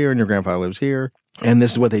lives here and your grandfather lives here, and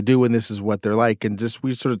this is what they do and this is what they're like. And just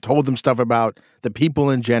we sort of told them stuff about the people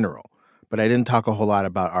in general, but I didn't talk a whole lot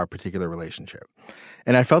about our particular relationship.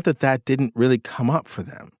 And I felt that didn't really come up for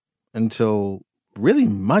them until really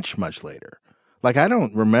much, much later. Like, I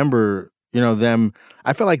don't remember, you know,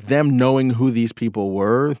 I felt like them knowing who these people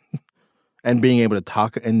were and being able to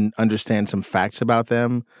talk and understand some facts about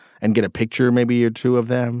them and get a picture maybe or two of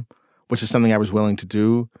them, which is something I was willing to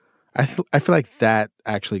do. I feel like that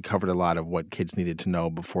actually covered a lot of what kids needed to know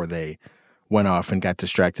before they went off and got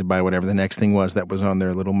distracted by whatever the next thing was that was on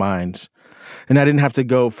their little minds. And I didn't have to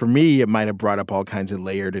go, for me, it might have brought up all kinds of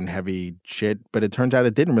layered and heavy shit, but it turns out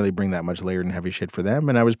it didn't really bring that much layered and heavy shit for them,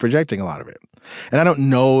 and I was projecting a lot of it. And I don't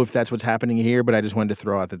know if that's what's happening here, but I just wanted to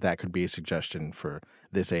throw out that could be a suggestion for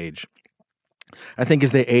this age. I think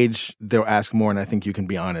as they age, they'll ask more, and I think you can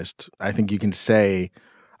be honest. I think you can say,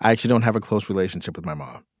 I actually don't have a close relationship with my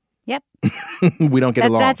mom. Yep. We don't get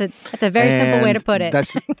along. That's a very simple way to put it.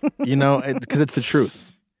 That's, you know, because it's the truth.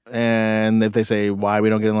 And if they say why we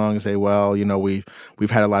don't get along, and say, well, you know, we've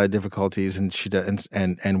had a lot of difficulties, and she does,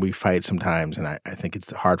 and we fight sometimes, and I think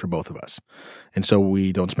it's hard for both of us, and so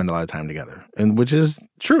we don't spend a lot of time together, and which is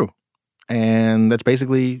true. And that's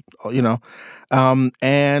basically, you know,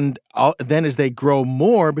 then as they grow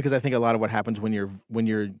more, because I think a lot of what happens when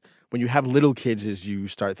you have little kids is you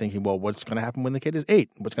start thinking, well, what's going to happen when the kid is 8?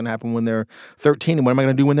 What's going to happen when they're 13? And what am I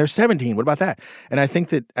going to do when they're 17? What about that? And I think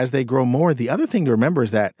that as they grow more, the other thing to remember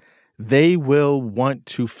is that they will want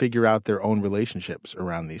to figure out their own relationships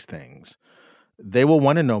around these things. They will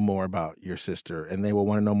want to know more about your sister, and they will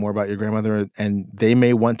want to know more about your grandmother, and they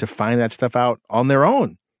may want to find that stuff out on their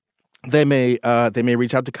own. They may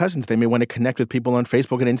reach out to cousins. They may want to connect with people on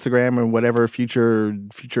Facebook and Instagram or whatever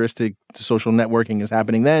futuristic social networking is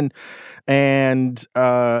happening then. And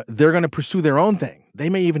they're going to pursue their own thing. They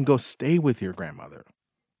may even go stay with your grandmother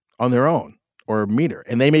on their own or meet her.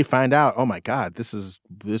 And they may find out, oh my God, this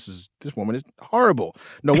woman is horrible.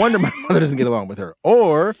 No wonder my mother doesn't get along with her.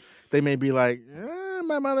 Or they may be like,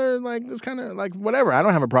 my mother is kind of like whatever. I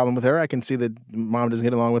don't have a problem with her. I can see that mom doesn't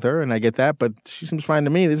get along with her, and I get that, but she seems fine to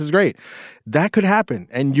me. This is great. That could happen,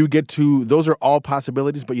 and those are all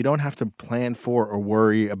possibilities, but you don't have to plan for or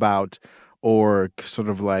worry about or sort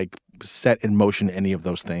of like set in motion any of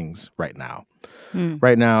those things right now.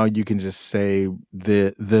 Right now, you can just say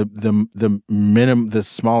the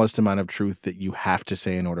smallest amount of truth that you have to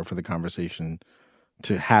say in order for the conversation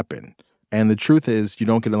to happen. And the truth is, you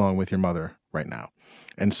don't get along with your mother right now.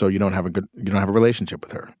 And so you don't have a relationship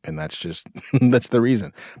with her. And that's just, that's the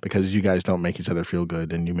reason. Because you guys don't make each other feel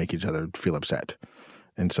good and you make each other feel upset.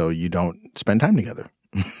 And so you don't spend time together.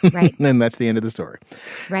 Right. And that's the end of the story.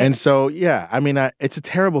 Right. And so, yeah, I mean, it's a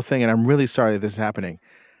terrible thing. And I'm really sorry that this is happening.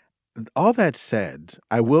 All that said,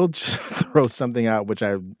 I will just throw something out, which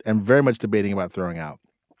I am very much debating about throwing out.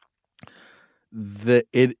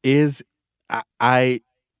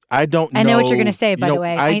 I don't know. I know what you're going to say, by the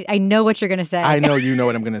way. I know what you're going to say. I know you know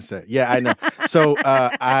what I'm going to say. Yeah, I know. So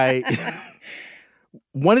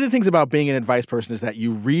one of the things about being an advice person is that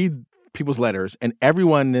you read people's letters and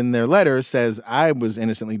everyone in their letters says, I was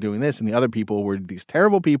innocently doing this and the other people were these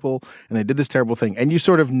terrible people and they did this terrible thing. And you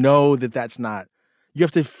sort of know that that's not, you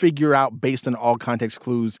have to figure out based on all context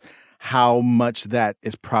clues how much that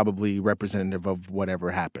is probably representative of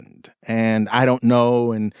whatever happened. And I don't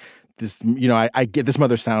know. And this, I get this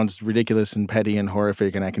mother sounds ridiculous and petty and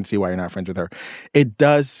horrific, and I can see why you're not friends with her. It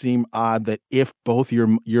does seem odd that if both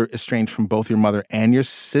you're estranged from both your mother and your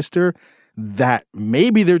sister, that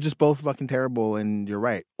maybe they're just both fucking terrible and you're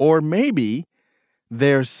right. Or maybe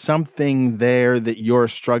there's something there that you're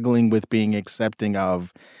struggling with being accepting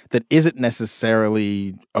of that isn't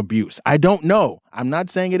necessarily abuse. I don't know. I'm not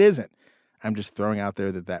saying it isn't. I'm just throwing out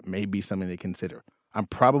there that may be something to consider. I'm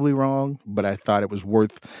probably wrong, but I thought it was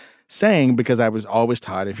worth saying because I was always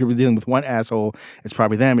taught if you're dealing with one asshole, it's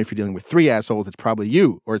probably them. If you're dealing with three assholes, it's probably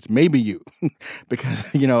you, or it's maybe you.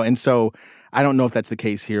 Because, and so I don't know if that's the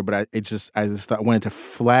case here, but I just thought I wanted to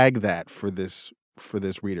flag that for this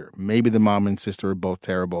reader. Maybe the mom and sister are both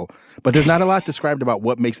terrible, but there's not a lot described about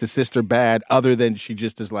what makes the sister bad other than she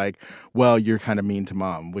just is like, well, you're kind of mean to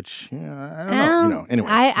mom, which I don't know. Anyway.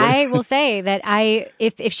 I will say that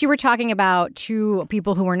if she were talking about two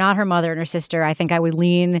people who were not her mother and her sister, I think I would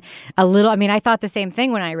lean a little. I mean, I thought the same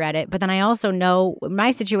thing when I read it, but then I also know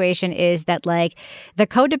my situation is that like the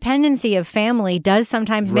codependency of family does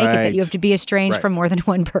sometimes make it that you have to be estranged from more than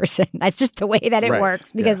one person. That's just the way that it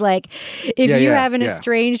works because like if you have an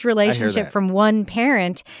estranged relationship from one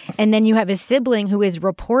parent and then you have a sibling who is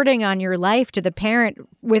reporting on your life to the parent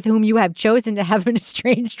with whom you have chosen to have an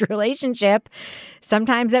estranged relationship,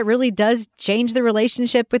 sometimes that really does change the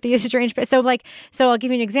relationship with the estranged parent. So I'll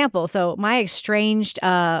give you an example. So my estranged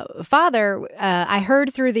father, I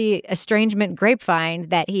heard through the estrangement grapevine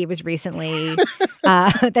that he was recently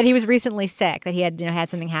sick, that he had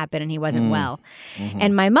something happen and he wasn't well. Mm-hmm.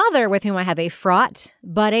 And my mother, with whom I have a fraught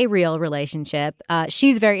but a real relationship,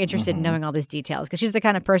 she's very interested in knowing all these details because she's the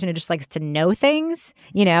kind of person who just likes to know things.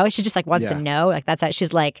 She just wants to know. Like that's how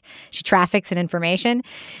she's like, she traffics in information.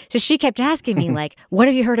 So she kept asking me like, what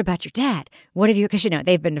have you heard about your dad? What have you, because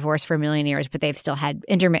they've been divorced for a million years, but they've still had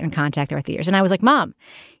intermittent contact throughout the years. And I was like, Mom,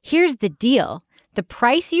 here's the deal. The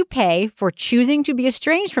price you pay for choosing to be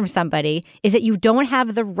estranged from somebody is that you don't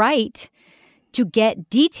have the right to get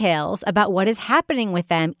details about what is happening with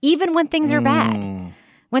them, even when things are bad.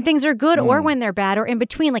 When things are good or when they're bad or in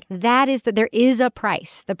between, like that is that there is a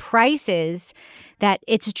price. The price is that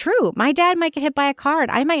it's true. My dad might get hit by a car and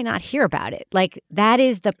I might not hear about it. Like that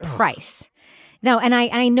is the price. No, and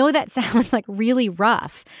I know that sounds like really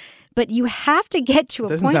rough, but you have to get to a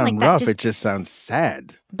point like that. It doesn't sound rough. It just sounds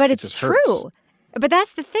sad. But it's true. Hurts. But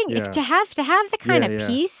that's the thing. If to have the kind of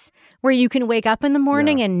peace where you can wake up in the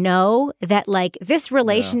morning and know that like this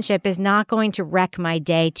relationship is not going to wreck my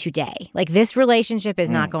day today. Like this relationship is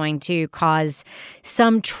not going to cause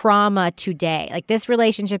some trauma today. Like this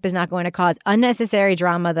relationship is not going to cause unnecessary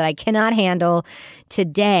drama that I cannot handle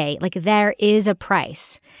today. Like there is a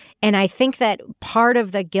price. And I think that part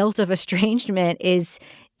of the guilt of estrangement is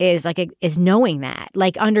knowing that,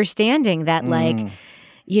 like understanding that like,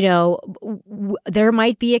 there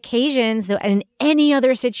might be occasions that in any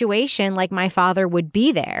other situation, like my father would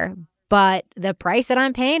be there. But the price that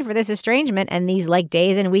I'm paying for this estrangement and these like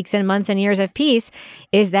days and weeks and months and years of peace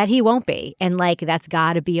is that he won't be. And like, that's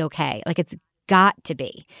got to be okay. Like it's got to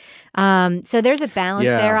be. So there's a balance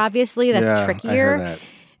there, obviously, that's trickier. I heard that.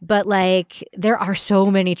 But like there are so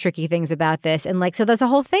many tricky things about this. And like, so there's a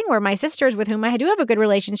whole thing where my sisters with whom I do have a good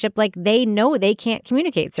relationship, like they know they can't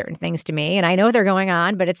communicate certain things to me. And I know they're going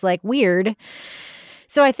on, but it's like weird.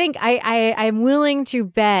 So I think I'm willing to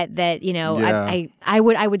bet that, I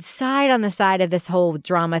would side on the side of this whole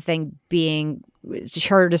drama thing being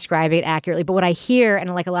her describing it accurately. But what I hear,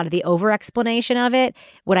 and like a lot of the over explanation of it,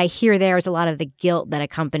 what I hear there is a lot of the guilt that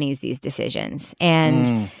accompanies these decisions.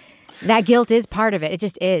 And That guilt is part of it. It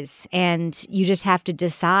just is. And you just have to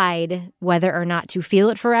decide whether or not to feel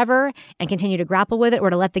it forever and continue to grapple with it, or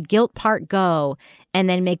to let the guilt part go and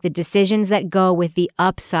then make the decisions that go with the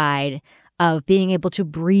upside of being able to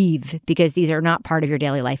breathe, because these are not part of your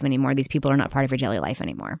daily life anymore. These people are not part of your daily life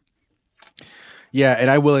anymore. Yeah, and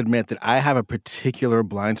I will admit that I have a particular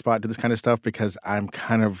blind spot to this kind of stuff, because I'm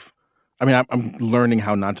learning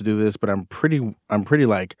how not to do this, but I'm pretty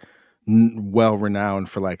like well renowned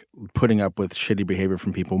for like putting up with shitty behavior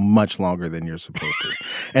from people much longer than you're supposed to.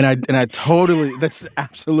 And I totally, that's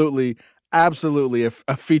absolutely a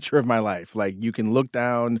feature of my life. Like, you can look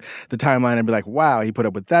down the timeline and be like, wow, he put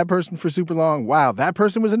up with that person for super long. Wow, that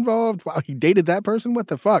person was involved. Wow, he dated that person. What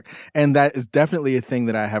the fuck? And that is definitely a thing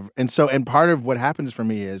that I have. And part of what happens for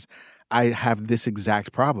me is I have this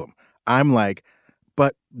exact problem. I'm like,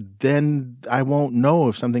 but then I won't know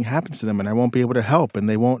if something happens to them, and I won't be able to help, and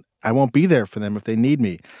I won't be there for them if they need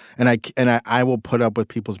me. And I will put up with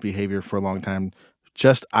people's behavior for a long time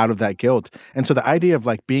just out of that guilt. And so the idea of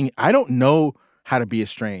like I don't know how to be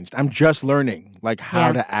estranged. I'm just learning like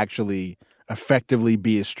how to actually effectively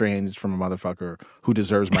be estranged from a motherfucker who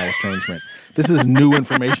deserves my estrangement. This is new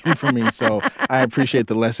information for me, so I appreciate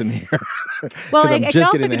the lesson here. Well, it could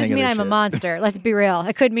also just mean I'm a monster. Let's be real.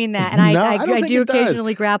 It could mean that. And I do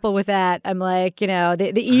occasionally grapple with that. I'm like,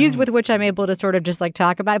 the ease with which I'm able to sort of just like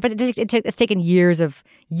talk about it. But it's taken years of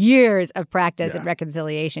practice and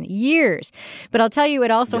reconciliation. Years. But I'll tell you,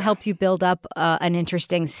 it also helps you build up an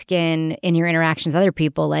interesting skin in your interactions with other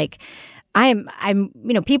people. Like, I'm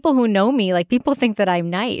people who know me, like, people think that I'm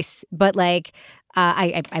nice, but like,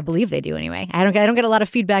 I believe they do anyway. I don't get a lot of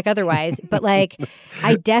feedback otherwise, but like,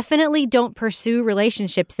 I definitely don't pursue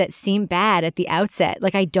relationships that seem bad at the outset.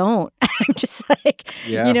 Like, I don't. I'm just like,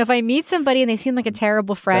 if I meet somebody and they seem like a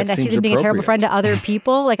terrible friend, I see them being a terrible friend to other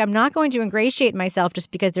people. Like, I'm not going to ingratiate myself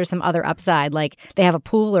just because there's some other upside, like they have a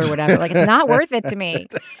pool or whatever. Like, it's not worth it to me.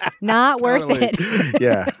 Not worth it.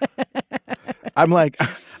 Yeah. I'm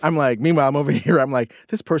like, meanwhile, I'm over here. I'm like,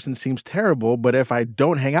 this person seems terrible, but if I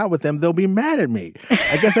don't hang out with them, they'll be mad at me.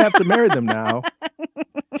 I guess I have to marry them now.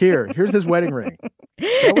 Here's this wedding ring.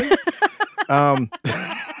 Shall we?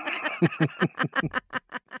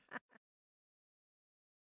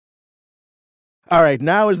 All right,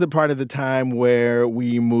 now is the part of the time where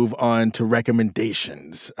we move on to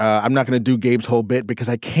recommendations. I'm not going to do Gabe's whole bit because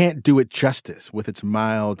I can't do it justice with its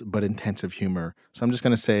mild but intensive humor. So I'm just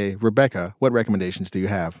going to say, Rebecca, what recommendations do you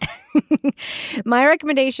have? My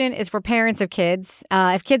recommendation is for parents of kids.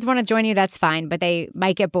 If kids want to join you, that's fine, but they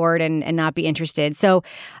might get bored and not be interested. So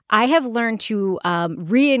I have learned to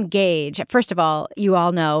re-engage. First of all, you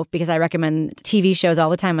all know, because I recommend TV shows all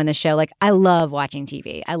the time on this show, like, I love watching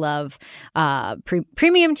TV. I love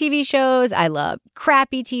premium TV shows. I love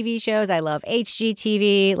crappy TV shows. I love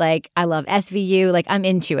HGTV. Like, I love SVU. Like, I'm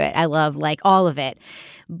into it. I love, like, all of it.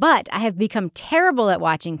 But I have become terrible at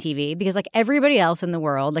watching TV because, like everybody else in the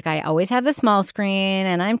world, like, I always have the small screen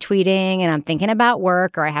and I'm tweeting and I'm thinking about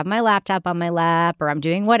work, or I have my laptop on my lap, or I'm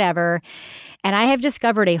doing whatever. And I have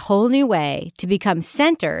discovered a whole new way to become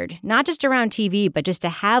centered, not just around TV, but just to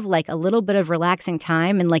have like a little bit of relaxing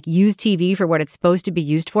time and like use TV for what it's supposed to be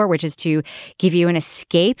used for, which is to give you an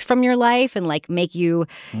escape from your life and like make you,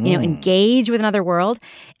 engage with another world.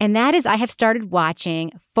 And that is, I have started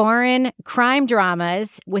watching foreign crime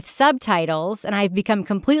dramas with subtitles, and I've become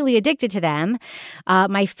completely addicted to them.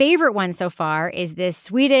 My favorite one so far is this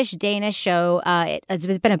Swedish-Danish show.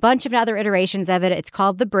 There's been a bunch of other iterations of it. It's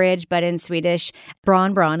called The Bridge, but in Swedish,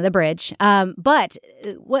 Braun, The Bridge. But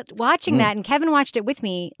watching that, and Kevin watched it with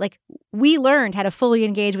me, like, we learned how to fully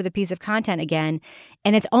engage with a piece of content again.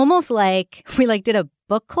 And it's almost like we like did a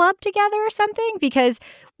book club together or something, because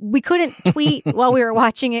we couldn't tweet while we were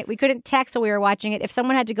watching it. We couldn't text while we were watching it. If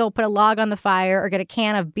someone had to go put a log on the fire or get a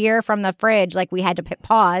can of beer from the fridge, like, we had to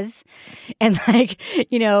pause and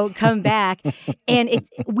come back. And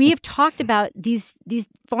we have talked about these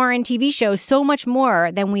foreign TV shows so much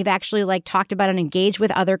more than we've actually like talked about and engaged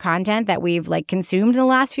with other content that we've like consumed in the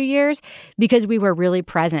last few years, because we were really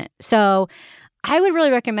present. So I would really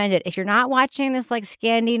recommend it if you're not watching this like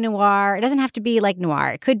Scandi noir. It doesn't have to be like noir.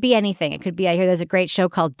 It could be anything. It could be, I hear there's a great show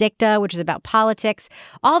called Dicta, which is about politics.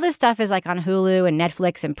 All this stuff is like on Hulu and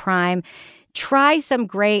Netflix and Prime. Try some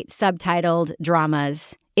great subtitled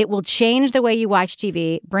dramas. It will change the way you watch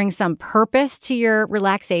TV, bring some purpose to your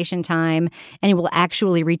relaxation time, and it will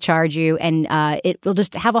actually recharge you. And it will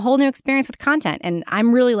just have a whole new experience with content. And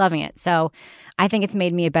I'm really loving it. So I think it's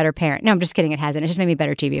made me a better parent. No, I'm just kidding. It hasn't. It's just made me a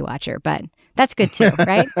better TV watcher, but that's good too,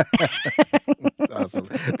 right? That's awesome.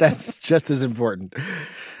 That's just as important.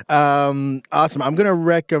 Awesome. I'm going to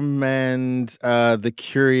recommend The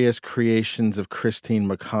Curious Creations of Christine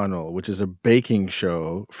McConnell, which is a baking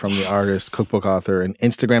show from the artist, cookbook author, and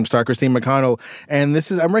Instagram star Christine McConnell. And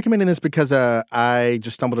I'm recommending this because I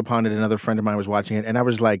just stumbled upon it. Another friend of mine was watching it, and I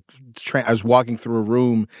was like, I was walking through a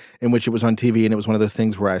room in which it was on TV, and it was one of those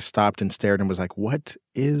things where I stopped and stared and was like, what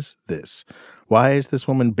is this? Why is this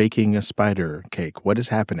woman baking a spider cake? What is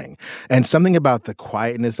happening? And something about the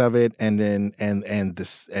quietness of it, and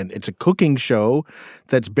it's a cooking show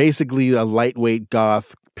that's basically a lightweight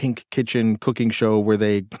goth pink kitchen cooking show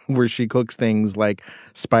where she cooks things like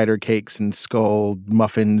spider cakes and skull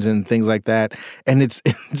muffins and things like that. And it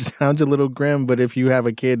sounds a little grim, but if you have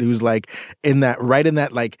a kid who's like in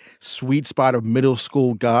that like sweet spot of middle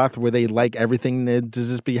school goth where they like everything to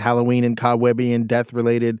just be Halloween and cobwebby and death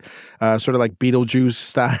related, sort of like Beetlejuice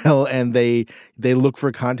style, and they look for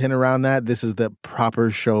content around that, this is the proper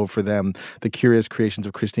show for them. The Curious Creations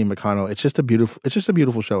of Christine McConnell. It's just a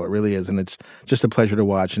beautiful show. It really is, and it's just a pleasure to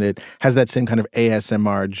watch. And it has that same kind of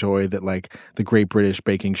ASMR joy that like the Great British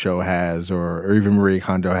Baking Show has, or even Marie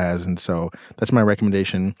Kondo has. And so that's my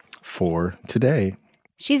recommendation for today.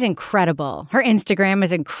 She's incredible. Her Instagram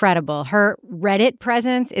is incredible. Her Reddit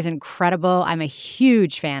presence is incredible. I'm a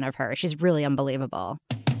huge fan of her. She's really unbelievable.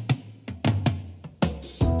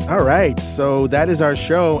 All right, so that is our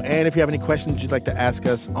show. And if you have any questions you'd like to ask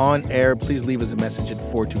us on air, please leave us a message at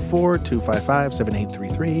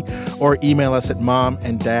 424-255-7833 or email us at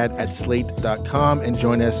momanddad@slate.com and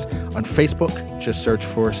join us on Facebook. Just search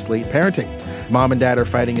for Slate Parenting. Mom and Dad Are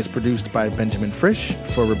Fighting is produced by Benjamin Frisch.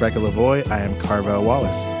 For Rebecca Lavoie, I am Carvel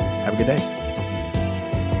Wallace. Have a good day.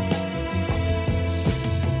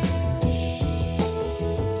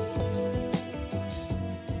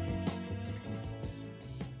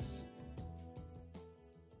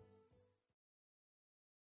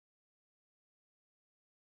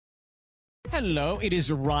 Hello, it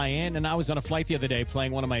is Ryan, and I was on a flight the other day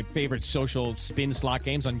playing one of my favorite social spin slot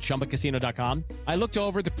games on ChumbaCasino.com. I looked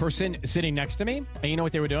over at the person sitting next to me, and you know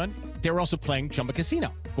what they were doing? They were also playing Chumba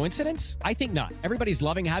Casino. Coincidence? I think not. Everybody's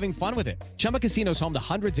loving having fun with it. Chumba Casino is home to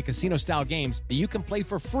hundreds of casino-style games that you can play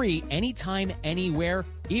for free anytime, anywhere,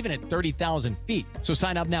 even at 30,000 feet. So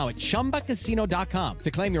sign up now at ChumbaCasino.com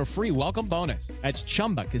to claim your free welcome bonus. That's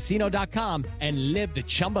ChumbaCasino.com and live the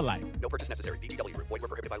Chumba life. No purchase necessary. VGW. Void where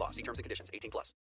prohibited by law. See terms and conditions. 18+.